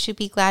home? You should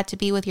be glad to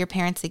be with your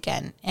parents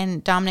again.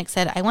 And Dominic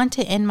said, I want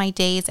to end my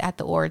days at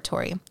the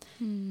oratory.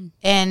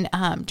 And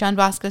John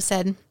Bosco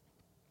said,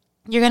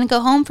 you're going to go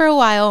home for a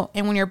while.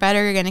 And when you're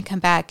better, you're going to come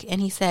back.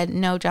 And he said,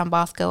 no, John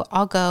Bosco,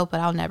 I'll go, but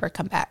I'll never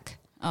come back.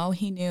 Oh,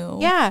 he knew.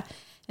 Yeah.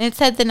 And it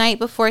said the night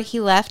before he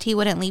left, he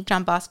wouldn't leave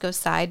John Bosco's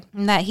side,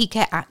 and that he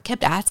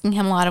kept asking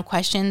him a lot of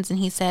questions. And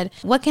he said,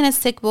 what can a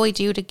sick boy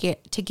do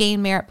to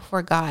gain merit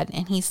before God?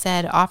 And he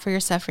said, offer your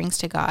sufferings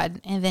to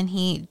God. And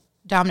then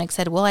Dominic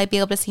said, will I be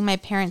able to see my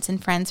parents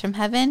and friends from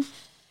heaven?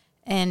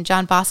 And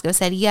John Bosco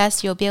said,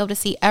 yes, you'll be able to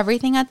see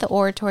everything at the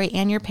oratory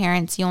and your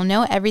parents. You'll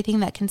know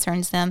everything that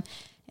concerns them.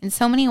 And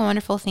so many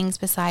wonderful things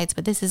besides,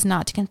 but this is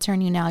not to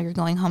concern you now. You're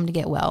going home to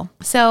get well.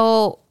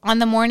 So on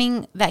the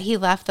morning that he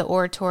left the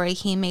oratory,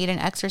 he made an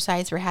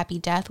exercise for happy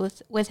death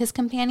with his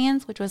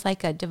companions, which was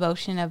like a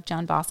devotion of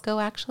John Bosco,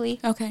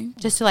 actually. Okay.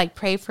 Just to like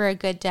pray for a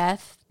good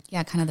death.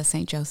 Yeah, kind of the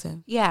St.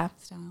 Joseph. Yeah.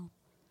 Style.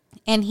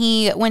 And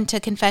he went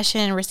to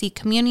confession and received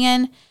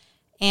communion.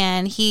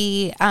 And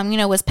he,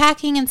 was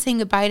packing and saying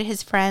goodbye to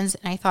his friends.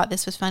 And I thought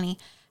this was funny.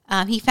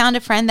 He found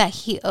a friend that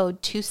he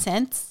owed 2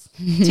 cents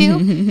to,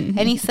 and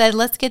he said,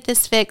 let's get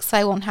this fixed so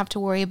I won't have to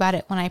worry about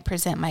it when I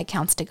present my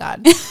accounts to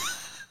God.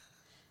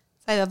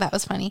 So I thought that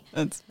was funny.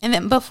 And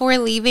then before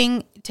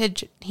leaving,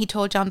 he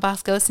told John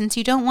Bosco, since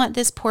you don't want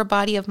this poor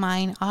body of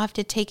mine, I'll have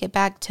to take it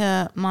back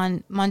to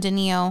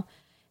Mondanillo.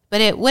 But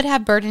it would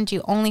have burdened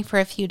you only for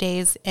a few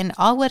days, and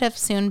all would have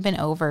soon been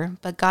over.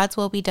 But God's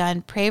will be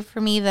done. Pray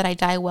for me that I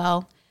die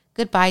well.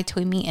 Goodbye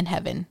till we meet in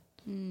heaven.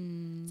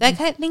 So I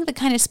think the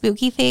kind of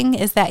spooky thing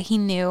is that he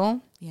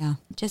knew. Yeah.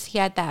 Just he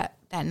had that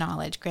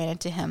knowledge granted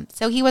to him.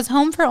 So he was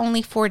home for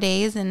only 4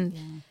 days,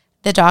 and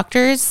the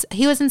doctors,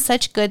 he was in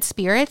such good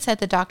spirits that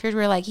the doctors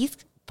were like, he's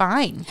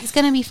fine. He's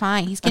going to be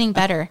fine. He's getting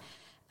better.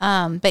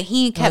 But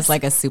he kept... It was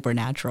like a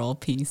supernatural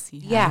peace.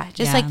 Yeah,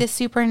 just like this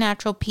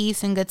supernatural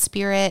peace and good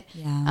spirit.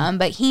 Yeah.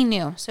 But he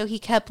knew. So he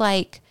kept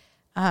like,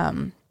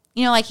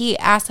 like he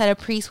asked that a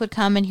priest would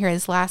come and hear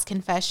his last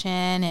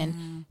confession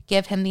and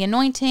give him the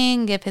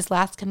anointing, give his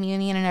last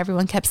communion. And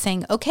everyone kept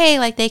saying, okay,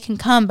 like they can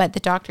come. But the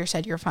doctor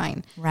said, you're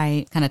fine.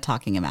 Right. Kind of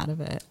talking him out of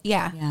it.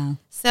 Yeah. Yeah.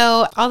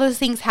 So all those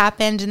things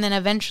happened. And then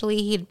eventually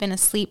he'd been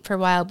asleep for a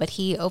while, but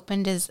he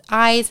opened his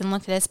eyes and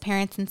looked at his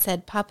parents and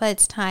said, Papa,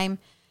 it's time.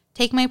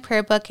 Take my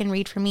prayer book and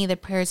read for me the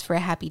prayers for a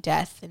happy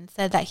death. And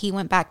said that he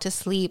went back to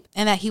sleep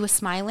and that he was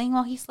smiling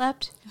while he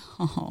slept.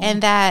 Oh.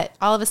 And that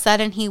all of a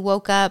sudden he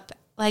woke up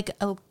like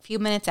a few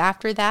minutes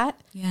after that.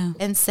 Yeah.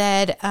 And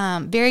said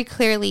very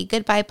clearly,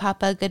 goodbye,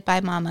 Papa,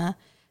 goodbye, Mama.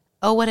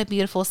 Oh, what a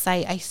beautiful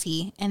sight I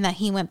see. And that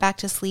he went back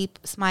to sleep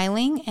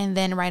smiling. And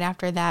then right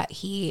after that,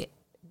 he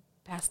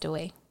passed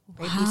away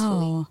very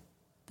peacefully.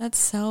 That's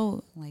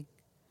so like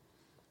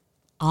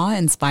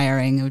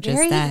awe-inspiring of just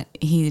very, that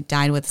he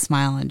died with a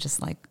smile and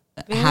just like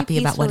happy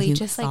about what he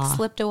just saw. Like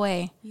slipped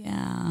away.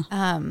 Yeah.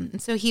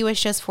 So he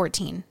was just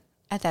 14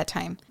 at that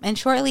time. And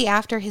shortly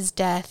after his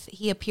death,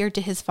 he appeared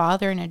to his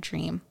father in a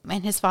dream.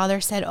 And his father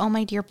said, oh,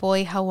 my dear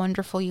boy, how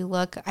wonderful you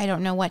look. I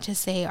don't know what to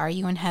say. Are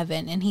you in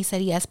heaven? And he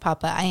said, yes,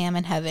 Papa, I am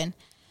in heaven.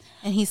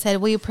 And he said,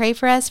 will you pray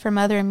for us, for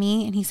Mother and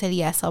me? And he said,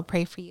 yes, I'll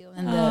pray for you.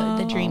 And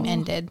the dream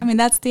ended. I mean,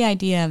 that's the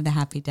idea of the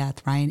happy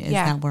death, right? Is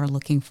that we're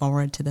looking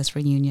forward to this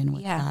reunion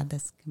with God,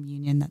 this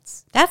communion.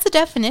 That's the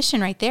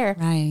definition right there.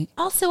 Right.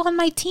 Also on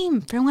my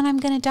team for when I'm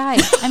going to die.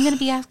 I'm going to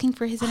be asking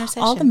for his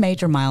intercession. All the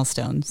major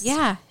milestones.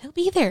 Yeah, he'll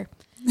be there.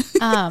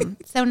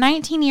 So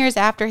 19 years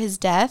after his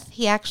death,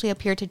 he actually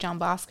appeared to John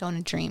Bosco in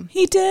a dream.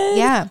 He did?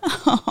 Yeah.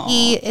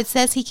 It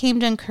says he came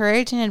to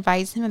encourage and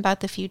advise him about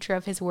the future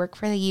of his work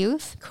for the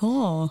youth.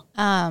 Cool.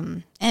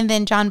 And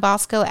then John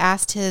Bosco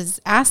asked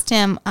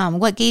him,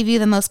 what gave you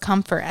the most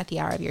comfort at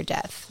the hour of your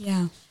death?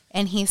 Yeah.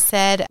 And he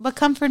said, what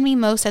comforted me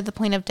most at the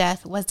point of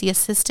death was the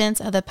assistance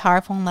of the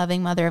powerful and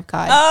loving Mother of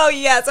God. Oh,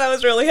 yes. I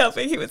was really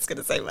hoping he was going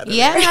to say Mother.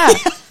 Yeah.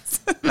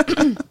 Yes.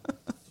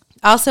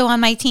 Also on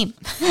my team.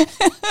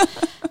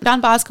 John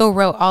Bosco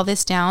wrote all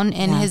this down,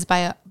 and his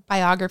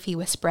biography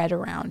was spread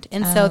around.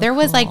 And so there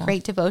was like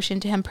great devotion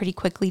to him pretty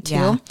quickly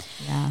too.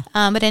 Yeah.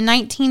 But in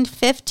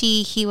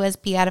 1950, he was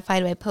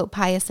beatified by Pope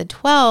Pius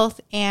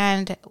XII.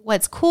 And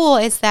what's cool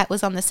is that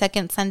was on the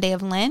second Sunday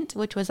of Lent,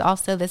 which was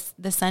also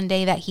the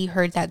Sunday that he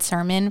heard that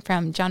sermon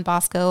from John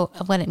Bosco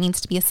of what it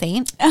means to be a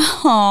saint.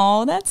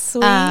 Oh, that's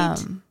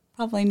sweet.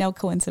 Probably no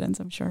coincidence,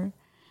 I'm sure.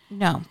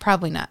 No,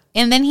 probably not.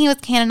 And then he was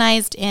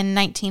canonized in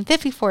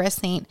 1954 as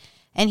saint,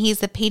 and he's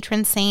the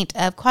patron saint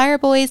of choir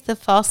boys, the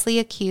falsely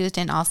accused,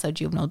 and also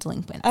juvenile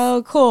delinquents.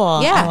 Oh,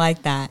 cool. Yeah. I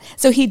like that.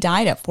 So he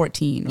died at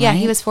 14, right? Yeah,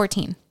 he was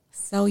 14.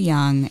 So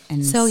young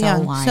and so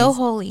young, wise. so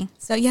holy.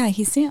 So yeah,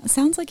 he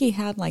sounds like he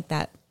had like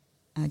that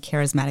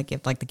charismatic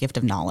gift, like the gift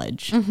of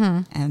knowledge.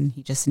 Mm-hmm. And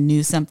he just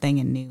knew something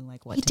and knew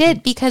like what he did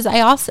do. Because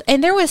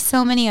and there was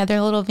so many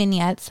other little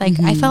vignettes. Like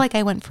I felt like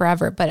I went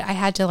forever, but I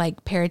had to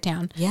like pare it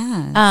down.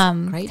 Yeah.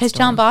 Because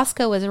John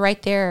Bosco was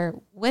right there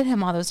with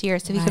him all those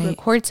years, so he could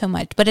record so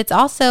much. But it's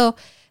also,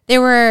 there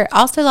were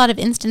also a lot of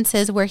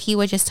instances where he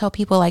would just tell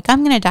people like,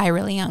 I'm going to die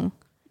really young.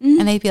 Mm-hmm.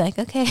 And they'd be like,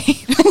 okay.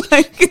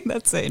 Like,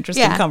 that's an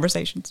interesting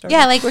conversation starter.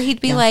 Yeah. Like where he'd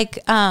be like,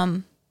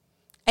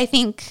 I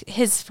think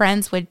his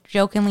friends would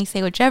jokingly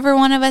say, whichever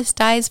one of us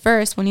dies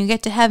first, when you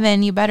get to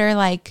heaven, you better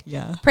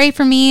pray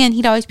for me. And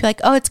he'd always be like,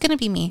 oh, it's going to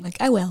be me. Like,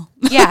 I will.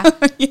 Yeah.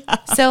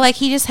 So like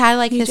he just had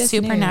like his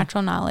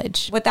supernatural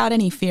knowledge. Without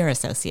any fear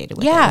associated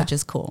with it, which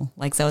is cool.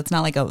 Like, so it's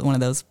not like one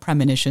of those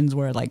premonitions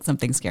where like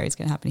something scary is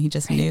going to happen. He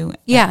just knew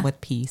with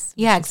peace.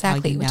 Yeah,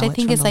 exactly. Which I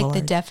think is like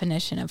the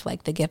definition of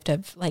like the gift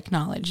of like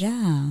knowledge.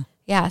 Yeah.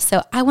 Yeah,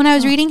 so when I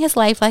was reading his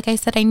life, like I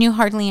said, I knew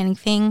hardly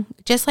anything,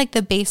 just like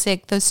the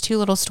basic, those two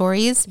little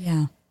stories.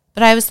 Yeah.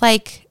 But I was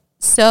like,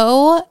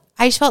 I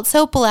just felt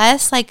so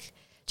blessed. Like,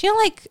 do you know,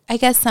 like, I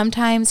guess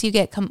sometimes you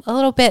get a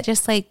little bit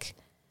just like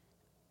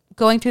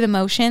going through the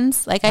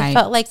motions. Like I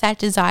felt like that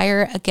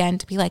desire again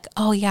to be like,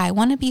 oh yeah, I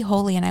want to be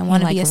holy and I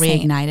want to be a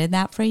saint. Reignited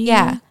that for you?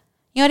 Yeah.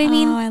 You know what I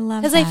mean? Oh, I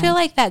love that. Because I feel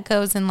like that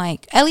goes in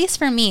like, at least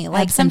for me,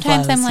 like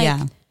sometimes I'm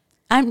like,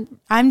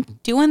 I'm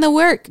doing the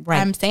work.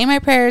 Right. I'm saying my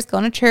prayers,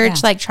 going to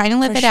church, like trying to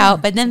live it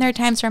out. But then there are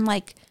times where I'm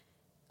like,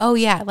 oh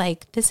yeah,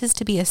 like this is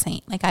to be a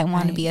saint. Like I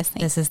want to be a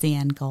saint. This is the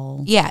end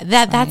goal. Yeah,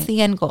 that's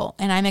the end goal.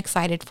 And I'm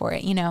excited for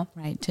it,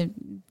 Right. To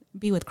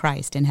be with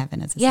Christ in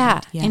heaven as a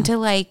saint. Yeah. And to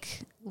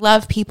like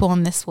love people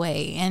in this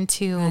way and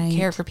to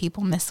care for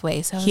people in this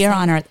way. So here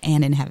on earth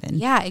and in heaven.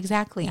 Yeah,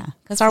 exactly. Yeah.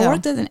 Because our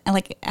work doesn't,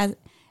 like,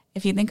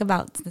 if you think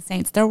about the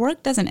saints, their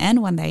work doesn't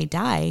end when they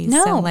die.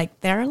 No. So, like,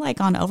 they're, like,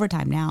 on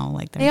overtime now.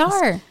 Like, they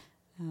are.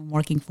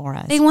 Working for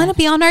us. They want to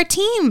be on our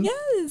team.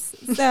 Yes.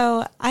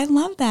 So, I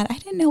love that. I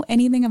didn't know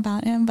anything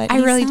about him, but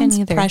I really didn't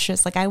either.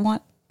 Precious. Like, I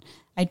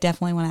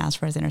definitely want to ask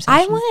for his intercession.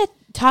 I want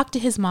to talk to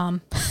his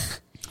mom.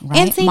 Right?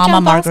 And St. Mama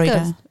John Margarita.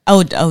 Bosco's.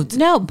 Oh,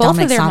 no, both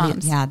Dominic of their Savio.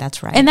 moms. Yeah,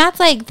 that's right. And that's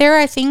like, there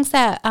are things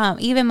that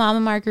even Mama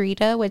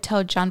Margarita would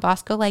tell John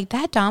Bosco, like,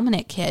 that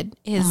Dominic kid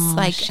is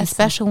like a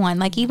special one.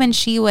 Like, even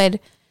she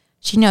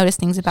noticed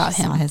things about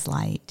him. Saw his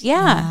light.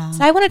 Yeah.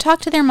 So I want to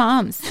talk to their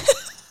moms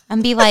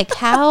and be like,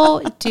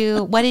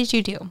 what did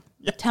you do?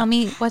 Yeah. Tell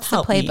me, what's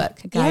the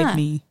playbook? Guide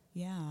me.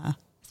 Yeah.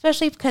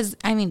 Especially because,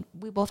 I mean,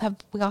 we all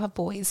have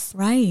boys.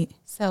 Right.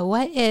 So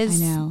what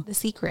is the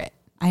secret?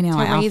 I know.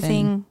 To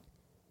raising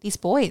these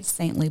boys.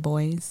 Saintly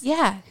boys.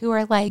 Yeah. Who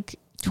are like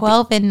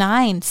 12 and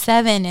 9,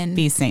 7 and.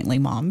 Be saintly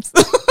moms.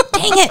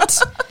 Dang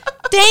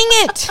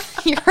it.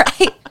 You're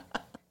right.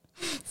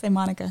 Say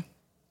Monica.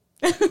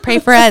 Pray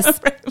for us.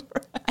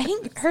 I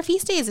think her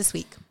feast day is this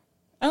week.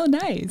 Oh,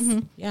 nice. Mm-hmm.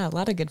 Yeah. A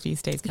lot of good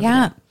feast days coming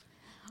up.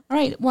 All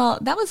right. Well,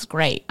 that was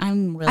great. I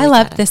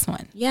love this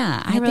one.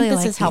 Yeah. I really think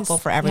this is helpful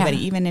for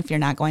everybody, even if you're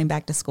not going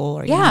back to school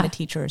or you're not a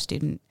teacher or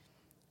student.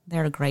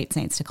 They're great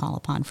saints to call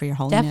upon for your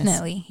holiness.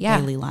 Definitely. Yeah.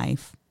 Daily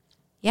life.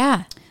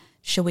 Yeah.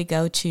 Should we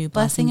go to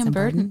blessing and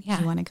burden? Yeah.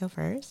 Do you want to go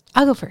first?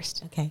 I'll go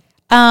first. Okay.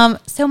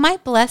 So my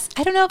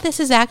I don't know if this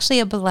is actually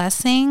a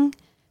blessing,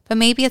 but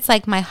maybe it's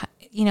like my,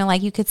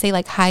 like you could say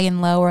like high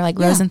and low or like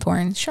rose and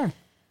thorns. Sure.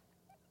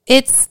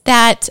 It's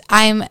that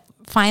I'm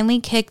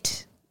finally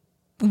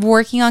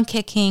working on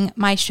kicking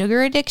my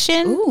sugar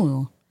addiction.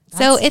 Ooh.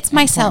 So it's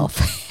myself.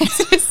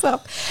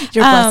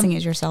 Your blessing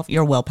is yourself,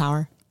 your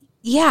willpower.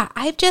 Yeah,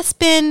 I've just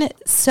been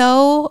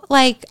so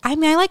I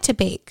like to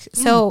bake.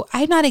 Yeah. So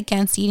I'm not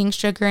against eating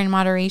sugar in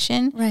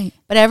moderation. Right.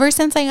 But ever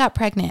since I got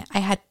pregnant, I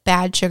had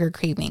bad sugar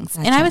cravings.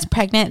 Gotcha. And I was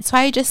pregnant, so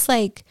I just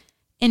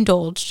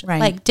indulged. Right.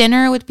 Like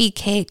dinner would be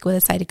cake with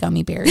a side of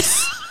gummy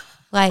bears.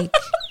 I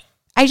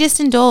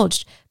just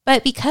indulged.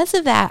 But because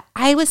of that,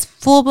 I was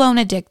full blown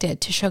addicted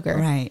to sugar.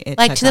 Right.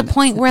 To the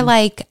point where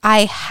I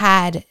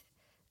had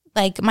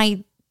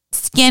my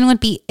skin would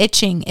be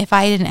itching if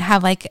I didn't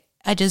have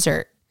a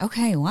dessert.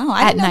 Okay, wow.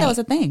 I didn't know that was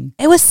a thing.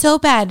 It was so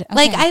bad.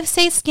 Okay. I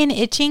say skin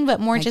itching, but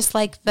more just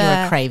the... You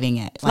were craving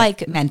it.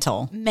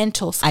 Mental.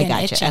 Mental skin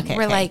itching. Okay,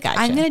 where gotcha.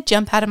 I'm going to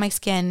jump out of my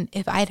skin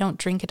if I don't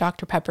drink a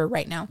Dr. Pepper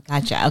right now.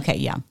 Gotcha. Okay,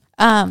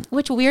 yeah.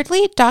 Which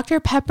weirdly,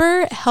 Dr.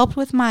 Pepper helped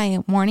with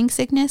my morning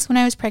sickness when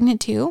I was pregnant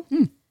too.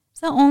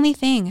 It's the only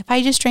thing. If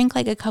I just drank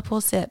a couple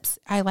of sips,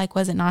 I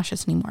wasn't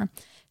nauseous anymore.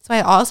 So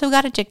I also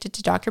got addicted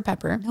to Dr.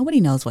 Pepper.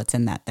 Nobody knows what's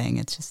in that thing.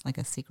 It's just like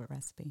a secret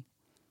recipe.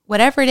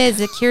 Whatever it is,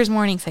 it cures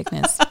morning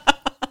sickness.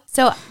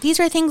 So these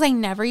are things I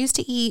never used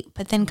to eat,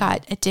 but then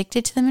got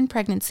addicted to them in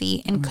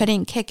pregnancy and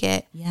couldn't kick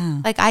it.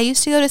 Yeah. I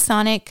used to go to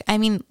Sonic. I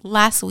mean,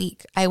 last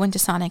week I went to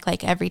Sonic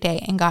every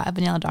day and got a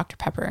vanilla Dr.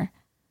 Pepper.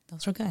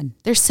 Those are good.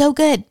 They're so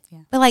good. Yeah.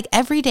 But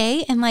every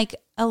day and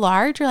a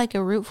large or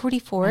a Route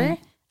 44, right.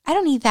 I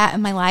don't need that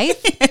in my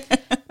life.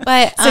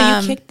 But so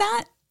you kicked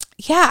that?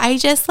 Yeah, I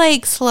just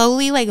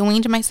slowly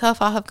weaned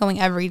myself off of going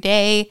every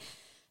day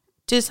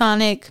to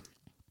Sonic.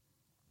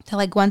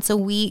 To once a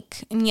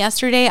week. And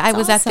yesterday I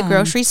was at the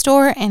grocery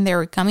store and there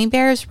were gummy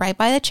bears right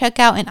by the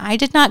checkout and I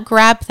did not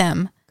grab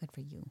them. Good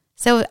for you.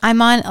 So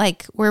I'm on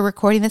we're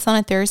recording this on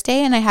a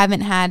Thursday and I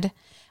haven't had,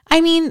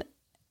 I'm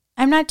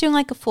not doing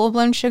a full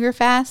blown sugar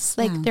fast.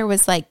 There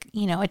was a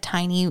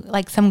tiny,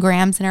 some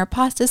grams in our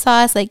pasta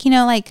sauce,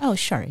 oh,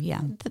 sure.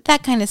 Yeah.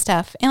 That kind of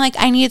stuff. And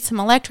I needed some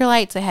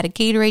electrolytes. I had a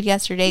Gatorade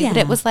yesterday, but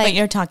it was but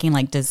you're talking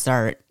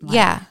dessert.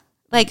 Yeah.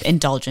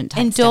 Indulgent type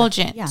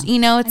indulgent stuff.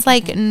 Yeah.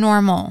 It's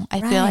normal. I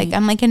feel like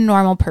I'm a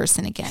normal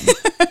person again.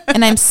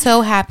 And I'm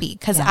so happy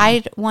because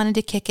I wanted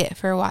to kick it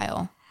for a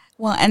while.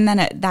 Well, and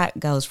then that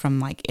goes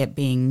from it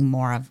being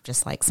more of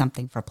just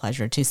something for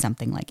pleasure to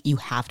something you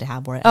have to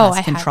have where it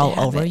has control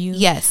over you.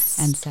 Yes.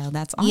 And so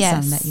that's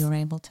awesome that you were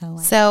able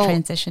to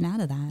transition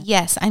out of that.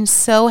 Yes, I'm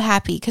so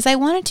happy because I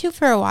wanted to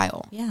for a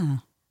while. Yeah.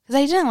 Because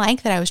I didn't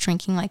like that I was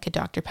drinking a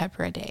Dr.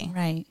 Pepper a day.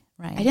 Right.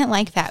 Right. I didn't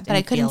like that, but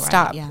I couldn't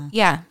stop. Right,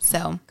 yeah.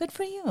 So good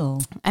for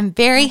you. I'm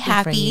very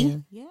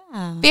happy.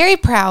 Yeah. Very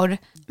proud.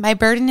 My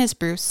burden is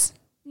Bruce.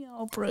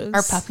 Oh, Bruce.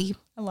 Our puppy.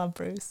 I love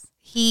Bruce.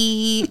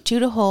 He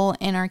chewed a hole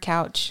in our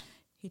couch.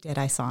 He did.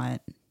 I saw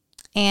it.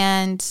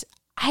 And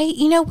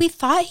we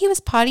thought he was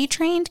potty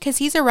trained because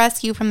he's a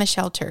rescue from the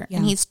shelter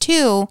and he's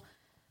 2.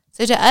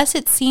 So to us,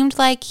 it seemed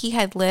like he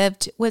had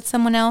lived with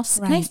someone else.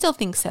 Right. And I still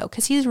think so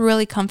because he's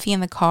really comfy in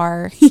the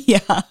car. Yeah.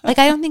 I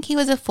don't think he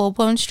was a full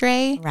blown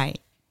stray. Right.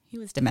 He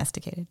was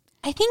domesticated.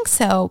 I think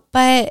so,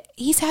 but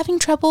he's having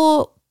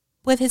trouble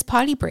with his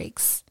potty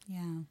breaks.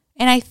 Yeah.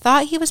 And I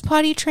thought he was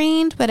potty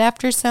trained, but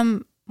after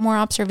some more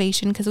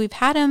observation because we've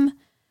had him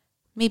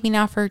maybe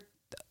now for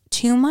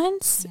 2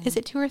 months. Yeah. Is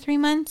it 2 or 3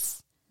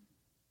 months?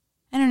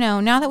 I don't know.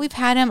 Now that we've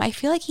had him, I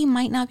feel like he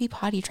might not be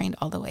potty trained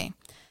all the way.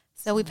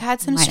 So we've had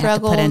some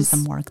struggles. Have to put in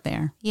some work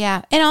there.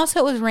 Yeah. And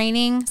also it was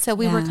raining. So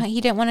he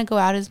didn't want to go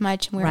out as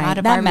much. And we were out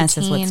of our routine. That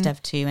messes with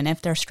stuff too. And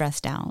if they're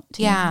stressed out.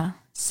 Too. Yeah.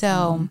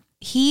 So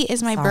he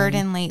is my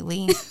burden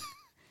lately.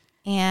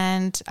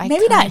 And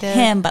maybe not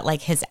him, but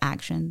like his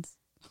actions.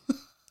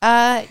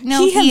 No,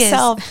 he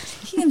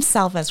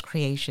himself as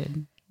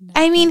creation.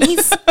 I mean,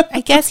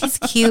 I guess he's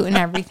cute and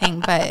everything,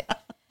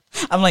 but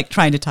I'm like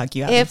trying to talk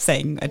you out of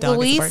saying a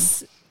dog is a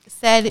burden.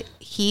 Said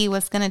he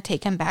was going to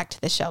take him back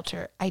to the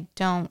shelter. I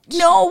don't.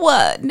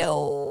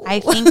 No. I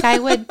think I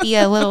would be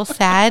a little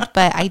sad,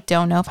 but I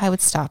don't know if I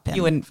would stop him.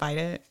 You wouldn't fight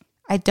it?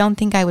 I don't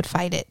think I would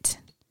fight it.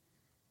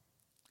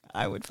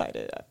 I would fight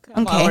it.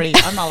 I'm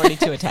already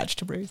too attached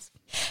to Bruce.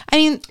 I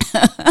mean,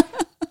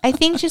 I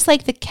think just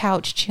like the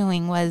couch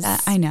chewing was.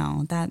 I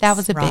know that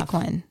was a rough. big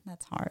one.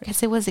 That's hard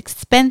because it was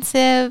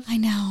expensive. I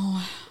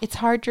know. It's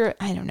hard to.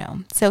 I don't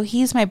know. So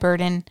he's my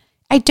burden.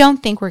 I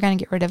don't think we're going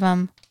to get rid of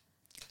him.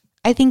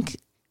 I think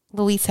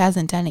Luis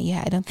hasn't done it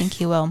yet. I don't think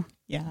he will.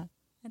 Yeah,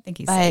 I think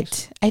he's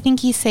safe. I think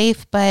he's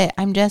safe, but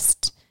I'm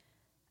just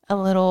a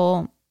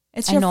little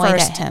annoyed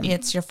at him.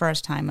 It's your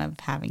first time of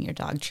having your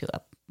dog chew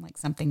up like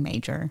something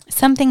major.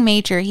 Something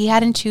major. He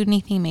hadn't chewed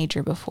anything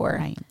major before.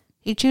 Right.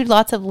 He chewed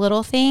lots of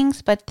little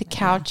things, but the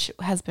couch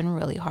has been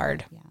really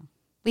hard. Yeah.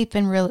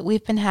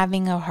 We've been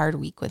having a hard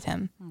week with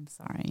him. I'm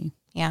sorry.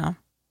 Yeah.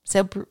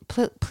 So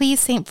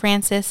please, St.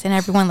 Francis and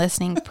everyone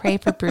listening, pray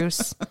for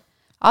Bruce.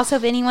 Also,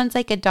 if anyone's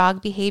like a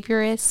dog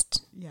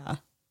behaviorist,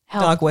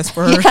 help. Dog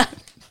whisperer,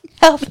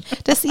 help.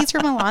 Does Cesar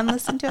Milan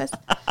listen to us?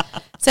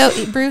 So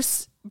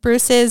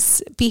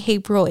Bruce's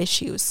behavioral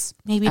issues.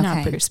 Maybe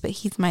not Bruce, but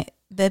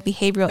the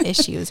behavioral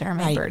issues are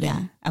my burden.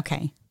 Yeah.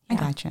 Okay, I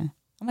gotcha.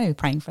 I'm gonna be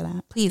praying for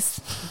that. Please,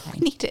 I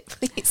need it.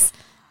 Please.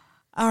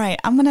 All right,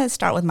 I'm gonna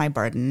start with my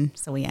burden,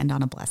 so we end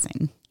on a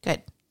blessing.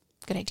 Good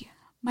idea.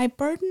 My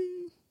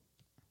burden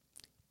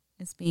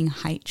is being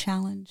height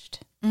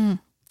challenged.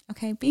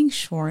 Okay, being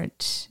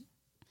short,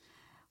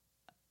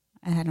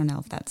 I don't know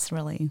if that's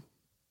really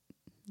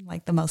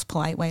like the most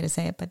polite way to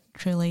say it, but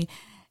truly,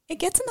 it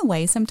gets in the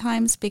way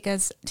sometimes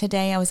because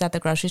today I was at the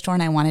grocery store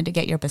and I wanted to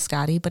get your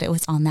biscotti, but it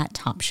was on that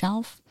top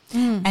shelf.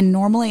 And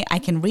normally I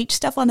can reach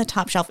stuff on the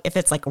top shelf if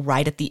it's like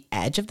right at the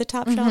edge of the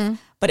top shelf,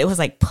 but it was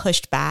like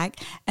pushed back.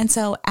 And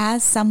so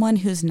as someone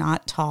who's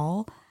not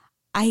tall,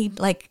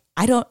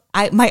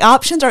 my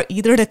options are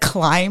either to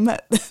climb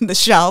the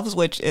shelves,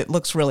 which it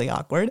looks really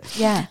awkward.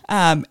 Yeah.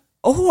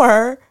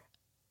 Or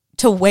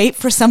to wait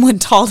for someone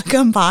tall to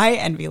come by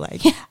and be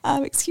like,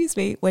 excuse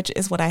me, which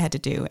is what I had to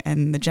do.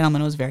 And the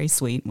gentleman was very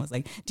sweet and was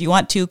like, do you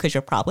want two? Because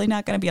you're probably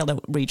not going to be able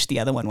to reach the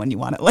other one when you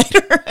want it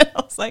later. And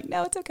I was like,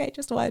 no, it's okay.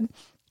 Just one.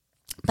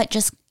 But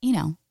just,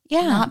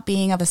 not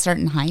being of a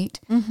certain height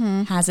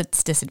has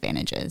its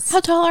disadvantages. How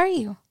tall are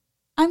you?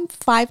 I'm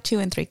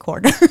 5'2" and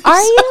 3/4.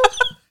 Are you?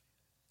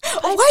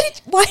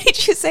 Why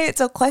did you say it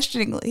so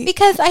questioningly?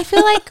 Because I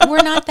feel like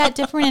we're not that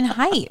different in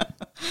height.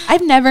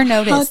 I've never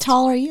noticed. How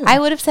tall are you? I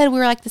would have said we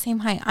were like the same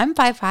height. I'm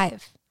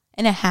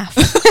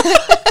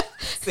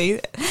 5'5.5". See,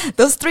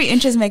 those 3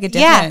 inches make a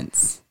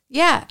difference.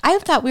 Yeah. I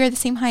thought we were the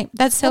same height.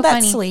 That's so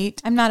funny. That's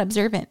sweet. I'm not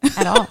observant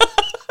at all.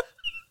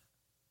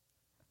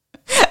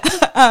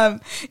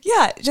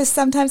 Just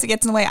sometimes it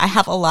gets in the way. I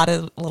have a lot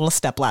of little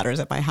step ladders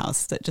at my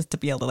house just to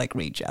be able to like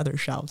reach other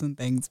shelves and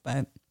things.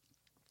 But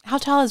how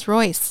tall is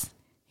Royce?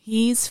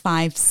 He's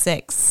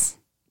 5'6".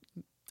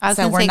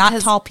 So we're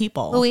not tall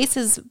people. Luis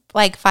is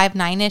like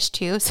 5'9"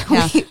 too.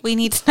 So we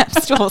need step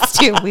stools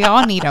too. We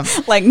all need them.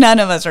 Like none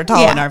of us are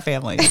tall in our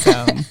family.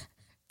 So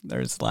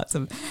there's lots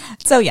of.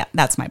 So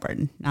that's my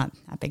burden. Not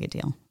that big a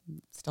deal.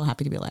 Still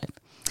happy to be alive.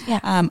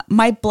 Yeah.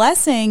 My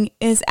blessing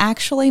is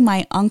actually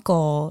my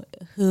uncle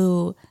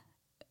who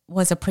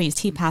was a priest.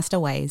 He passed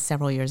away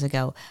several years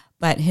ago,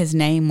 but his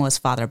name was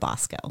Father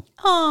Bosco.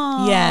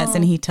 Oh. Yes,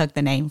 and he took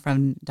the name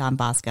from Don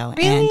Bosco.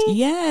 Really? And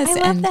yes.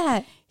 I love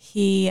that.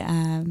 He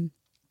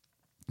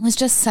was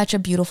just such a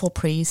beautiful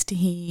priest.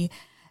 He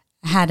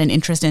had an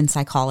interest in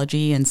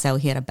psychology, and so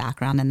he had a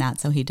background in that.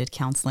 So he did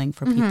counseling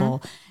for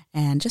people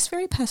and just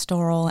very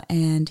pastoral.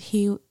 And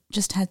he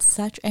just had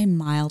such a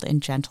mild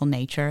and gentle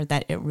nature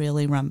that it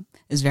really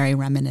is very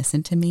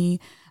reminiscent to me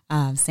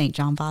of St.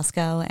 John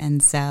Bosco.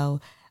 And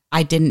so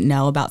I didn't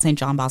know about St.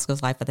 John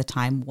Bosco's life at the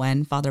time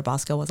when Father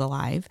Bosco was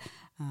alive.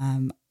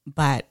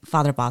 But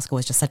Father Bosco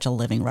was just such a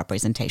living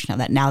representation of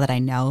that. Now that I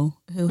know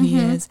who he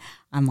is,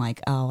 I'm like,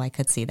 oh, I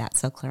could see that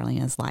so clearly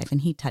in his life.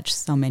 And he touched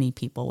so many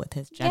people with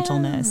his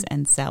gentleness.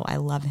 And so I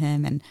love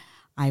him. And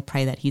I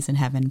pray that he's in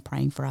heaven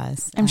praying for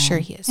us. I'm sure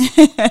he is.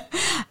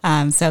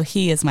 So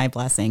he is my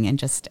blessing, and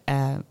just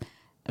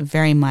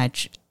very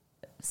much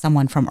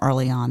someone from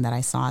early on that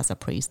I saw as a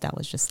priest that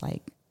was just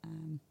like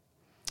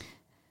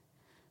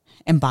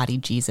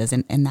embodied Jesus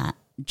in that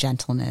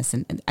gentleness.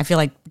 And I feel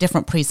like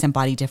different priests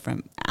embody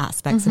different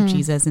aspects of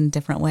Jesus in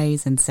different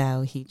ways. And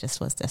so he just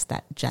was just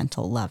that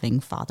gentle, loving,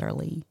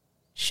 fatherly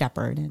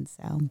shepherd. And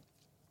so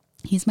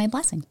He's my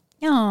blessing.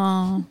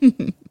 Aw.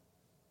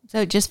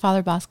 So just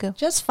Father Bosco.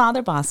 Just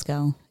Father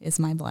Bosco is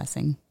my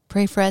blessing.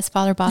 Pray for us,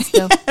 Father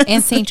Bosco,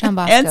 and St. John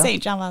Bosco. And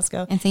St. John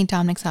Bosco. And St.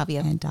 Dominic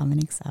Savio. And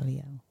Dominic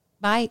Savio.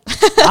 Bye.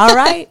 All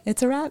right.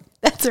 It's a wrap.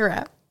 That's a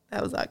wrap.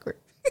 That was awkward.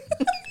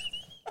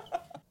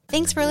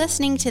 Thanks for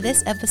listening to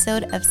this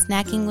episode of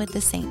Snacking with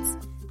the Saints.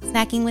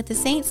 Snacking with the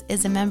Saints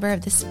is a member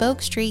of the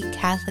Spoke Street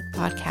Catholic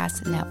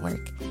Podcast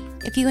Network.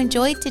 If you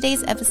enjoyed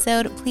today's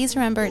episode, please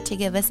remember to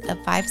give us a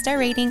 5-star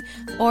rating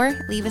or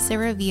leave us a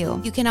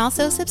review. You can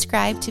also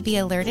subscribe to be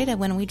alerted of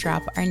when we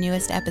drop our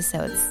newest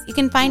episodes. You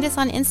can find us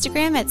on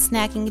Instagram at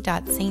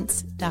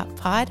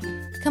snacking.saints.pod.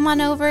 Come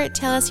on over,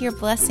 tell us your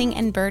blessing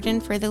and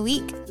burden for the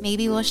week.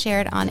 Maybe we'll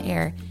share it on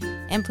air.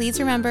 And please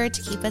remember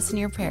to keep us in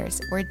your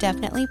prayers. We're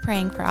definitely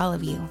praying for all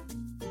of you.